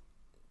like,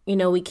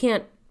 we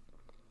can't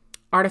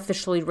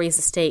artificially raise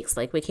the stakes.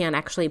 Like we can't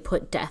actually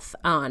put death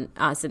on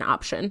as an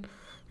option,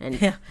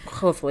 and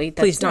hopefully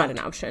that's not an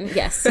option.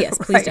 Yes,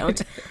 please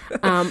don't.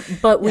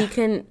 But we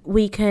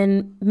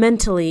can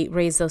mentally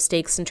raise those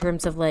stakes in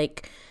terms of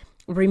like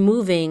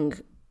removing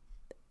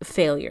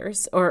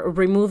failures, or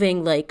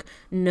removing like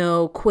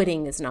no,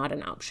 quitting is not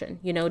an option.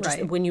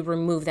 Just when you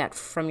remove that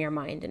from your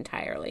mind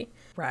entirely.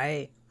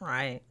 Right.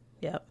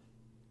 Yep.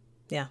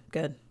 Yeah.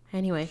 Good.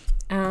 Anyway.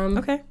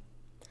 Okay.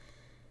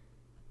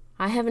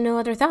 I have no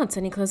other thoughts.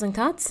 Any closing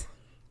thoughts?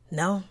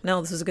 No,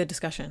 this was a good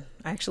discussion.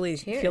 I actually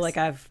feel like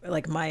I've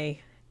like my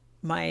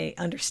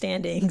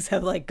understandings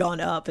have like gone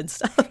up and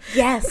stuff.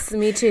 Yes,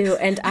 me too.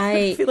 And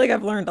I feel like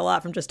I've learned a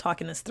lot from just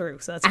talking this through.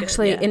 So that's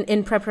actually good.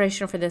 In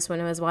preparation for this one,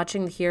 I was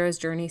watching the Hero's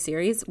Journey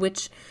series,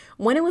 which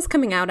when it was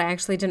coming out, I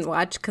actually didn't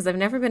watch because I've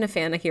never been a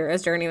fan of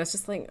Hero's Journey. I was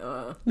just like,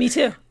 ugh. Me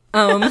too.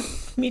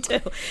 Me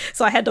too.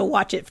 So I had to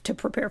watch it to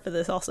prepare for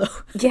this also.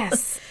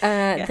 Yes.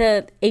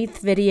 The 8th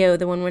video,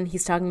 the one when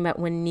he's talking about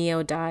when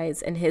Neo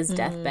dies in his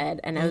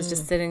deathbed. And I was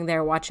just sitting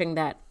there watching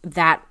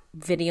that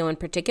video in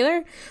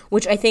particular,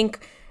 which I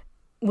think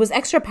was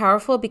extra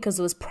powerful because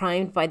it was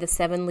primed by the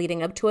 7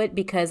 leading up to it.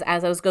 Because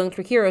as I was going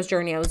through Hero's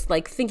Journey, I was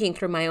like thinking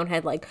through my own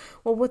head, like,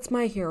 well, what's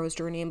my hero's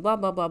journey and blah,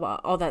 blah, blah,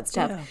 blah, all that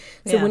stuff. Yeah.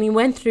 So when he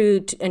went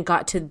through and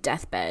got to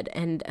deathbed,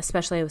 and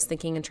especially I was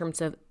thinking in terms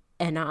of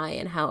Ni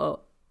and how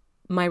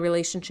my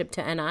relationship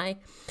to Ni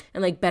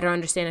and like better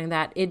understanding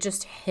that, it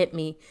just hit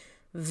me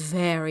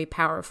very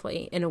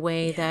powerfully in a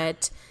way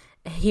that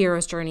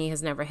Hero's Journey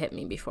has never hit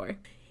me before.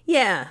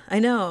 Yeah, I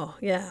know.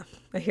 Yeah,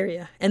 I hear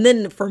you. And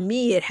then for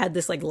me, it had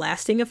this like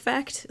lasting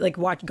effect, like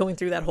going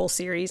through that whole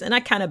series. And I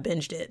kind of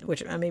binged it,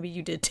 which maybe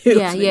you did too.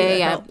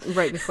 Yeah.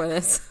 Right before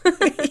this.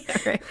 Yeah,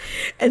 right.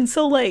 And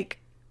so like,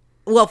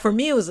 well, for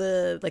me, it was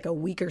a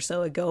week or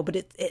so ago, but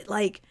it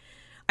like,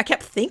 I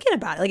kept thinking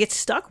about it. Like it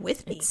stuck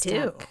with me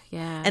too.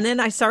 Yeah. And then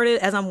I started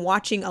as I'm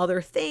watching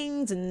other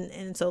things,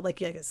 and so like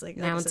it's like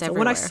now it's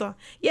everywhere. So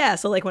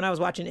like when I was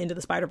watching Into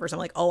the Spider-Verse, I'm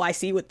like, oh, I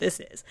see what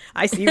this is.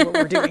 I see what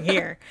we're doing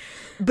here.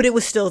 But it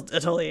was still a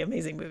totally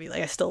amazing movie.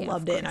 Like I still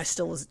loved it, and I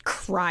still was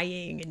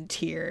crying in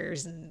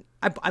tears. And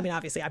I mean,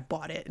 obviously, I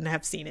bought it and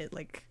have seen it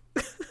like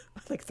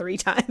 3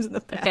 times in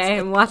the past. Okay,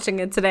 I'm watching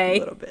it today. A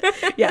little bit.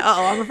 Yeah.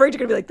 I'm afraid you're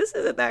gonna be like, this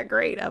isn't that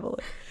great,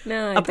 Evelyn.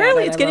 No.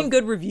 Apparently, it's getting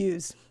good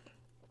reviews.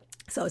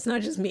 So it's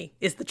not just me,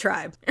 it's the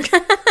tribe.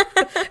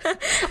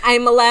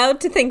 I'm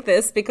allowed to think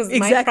this because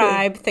my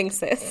tribe thinks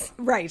this.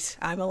 Right,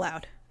 I'm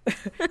allowed.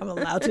 I'm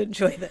allowed to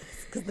enjoy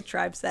this because the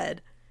tribe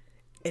said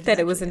that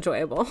it was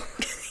enjoyable.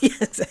 Yeah,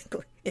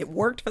 exactly. It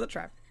worked for the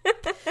tribe.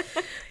 Yep.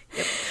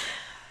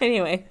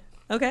 Anyway.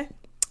 Okay.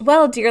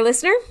 Well, dear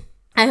listener,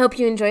 I hope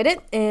you enjoyed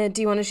it.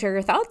 Do you want to share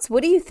your thoughts?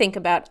 What do you think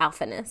about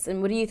alphaness?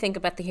 And what do you think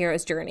about the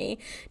hero's journey?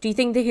 Do you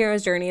think the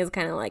hero's journey is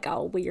kind of like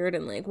all weird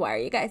and like, why are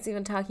you guys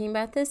even talking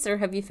about this? Or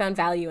have you found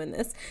value in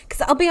this?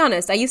 Because I'll be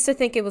honest, I used to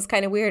think it was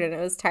kind of weird and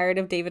I was tired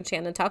of Dave and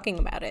Shannon talking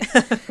about it.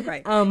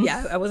 Right.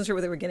 Yeah, I wasn't sure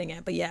what they were getting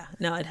at, but yeah,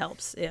 no, it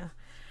helps. Yeah.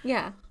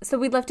 Yeah. So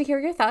we'd love to hear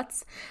your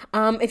thoughts.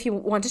 If you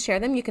want to share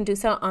them, you can do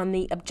so on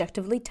the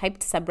Objectively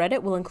Typed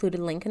subreddit. We'll include a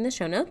link in the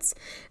show notes.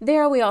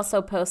 There we also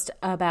post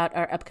about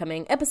our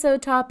upcoming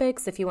episode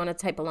topics if you want to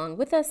type along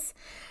with us.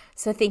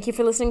 So thank you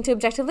for listening to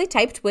Objectively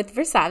Typed with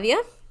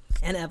Versavia.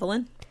 And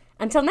Evelyn.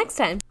 Until next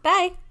time.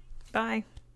 Bye. Bye.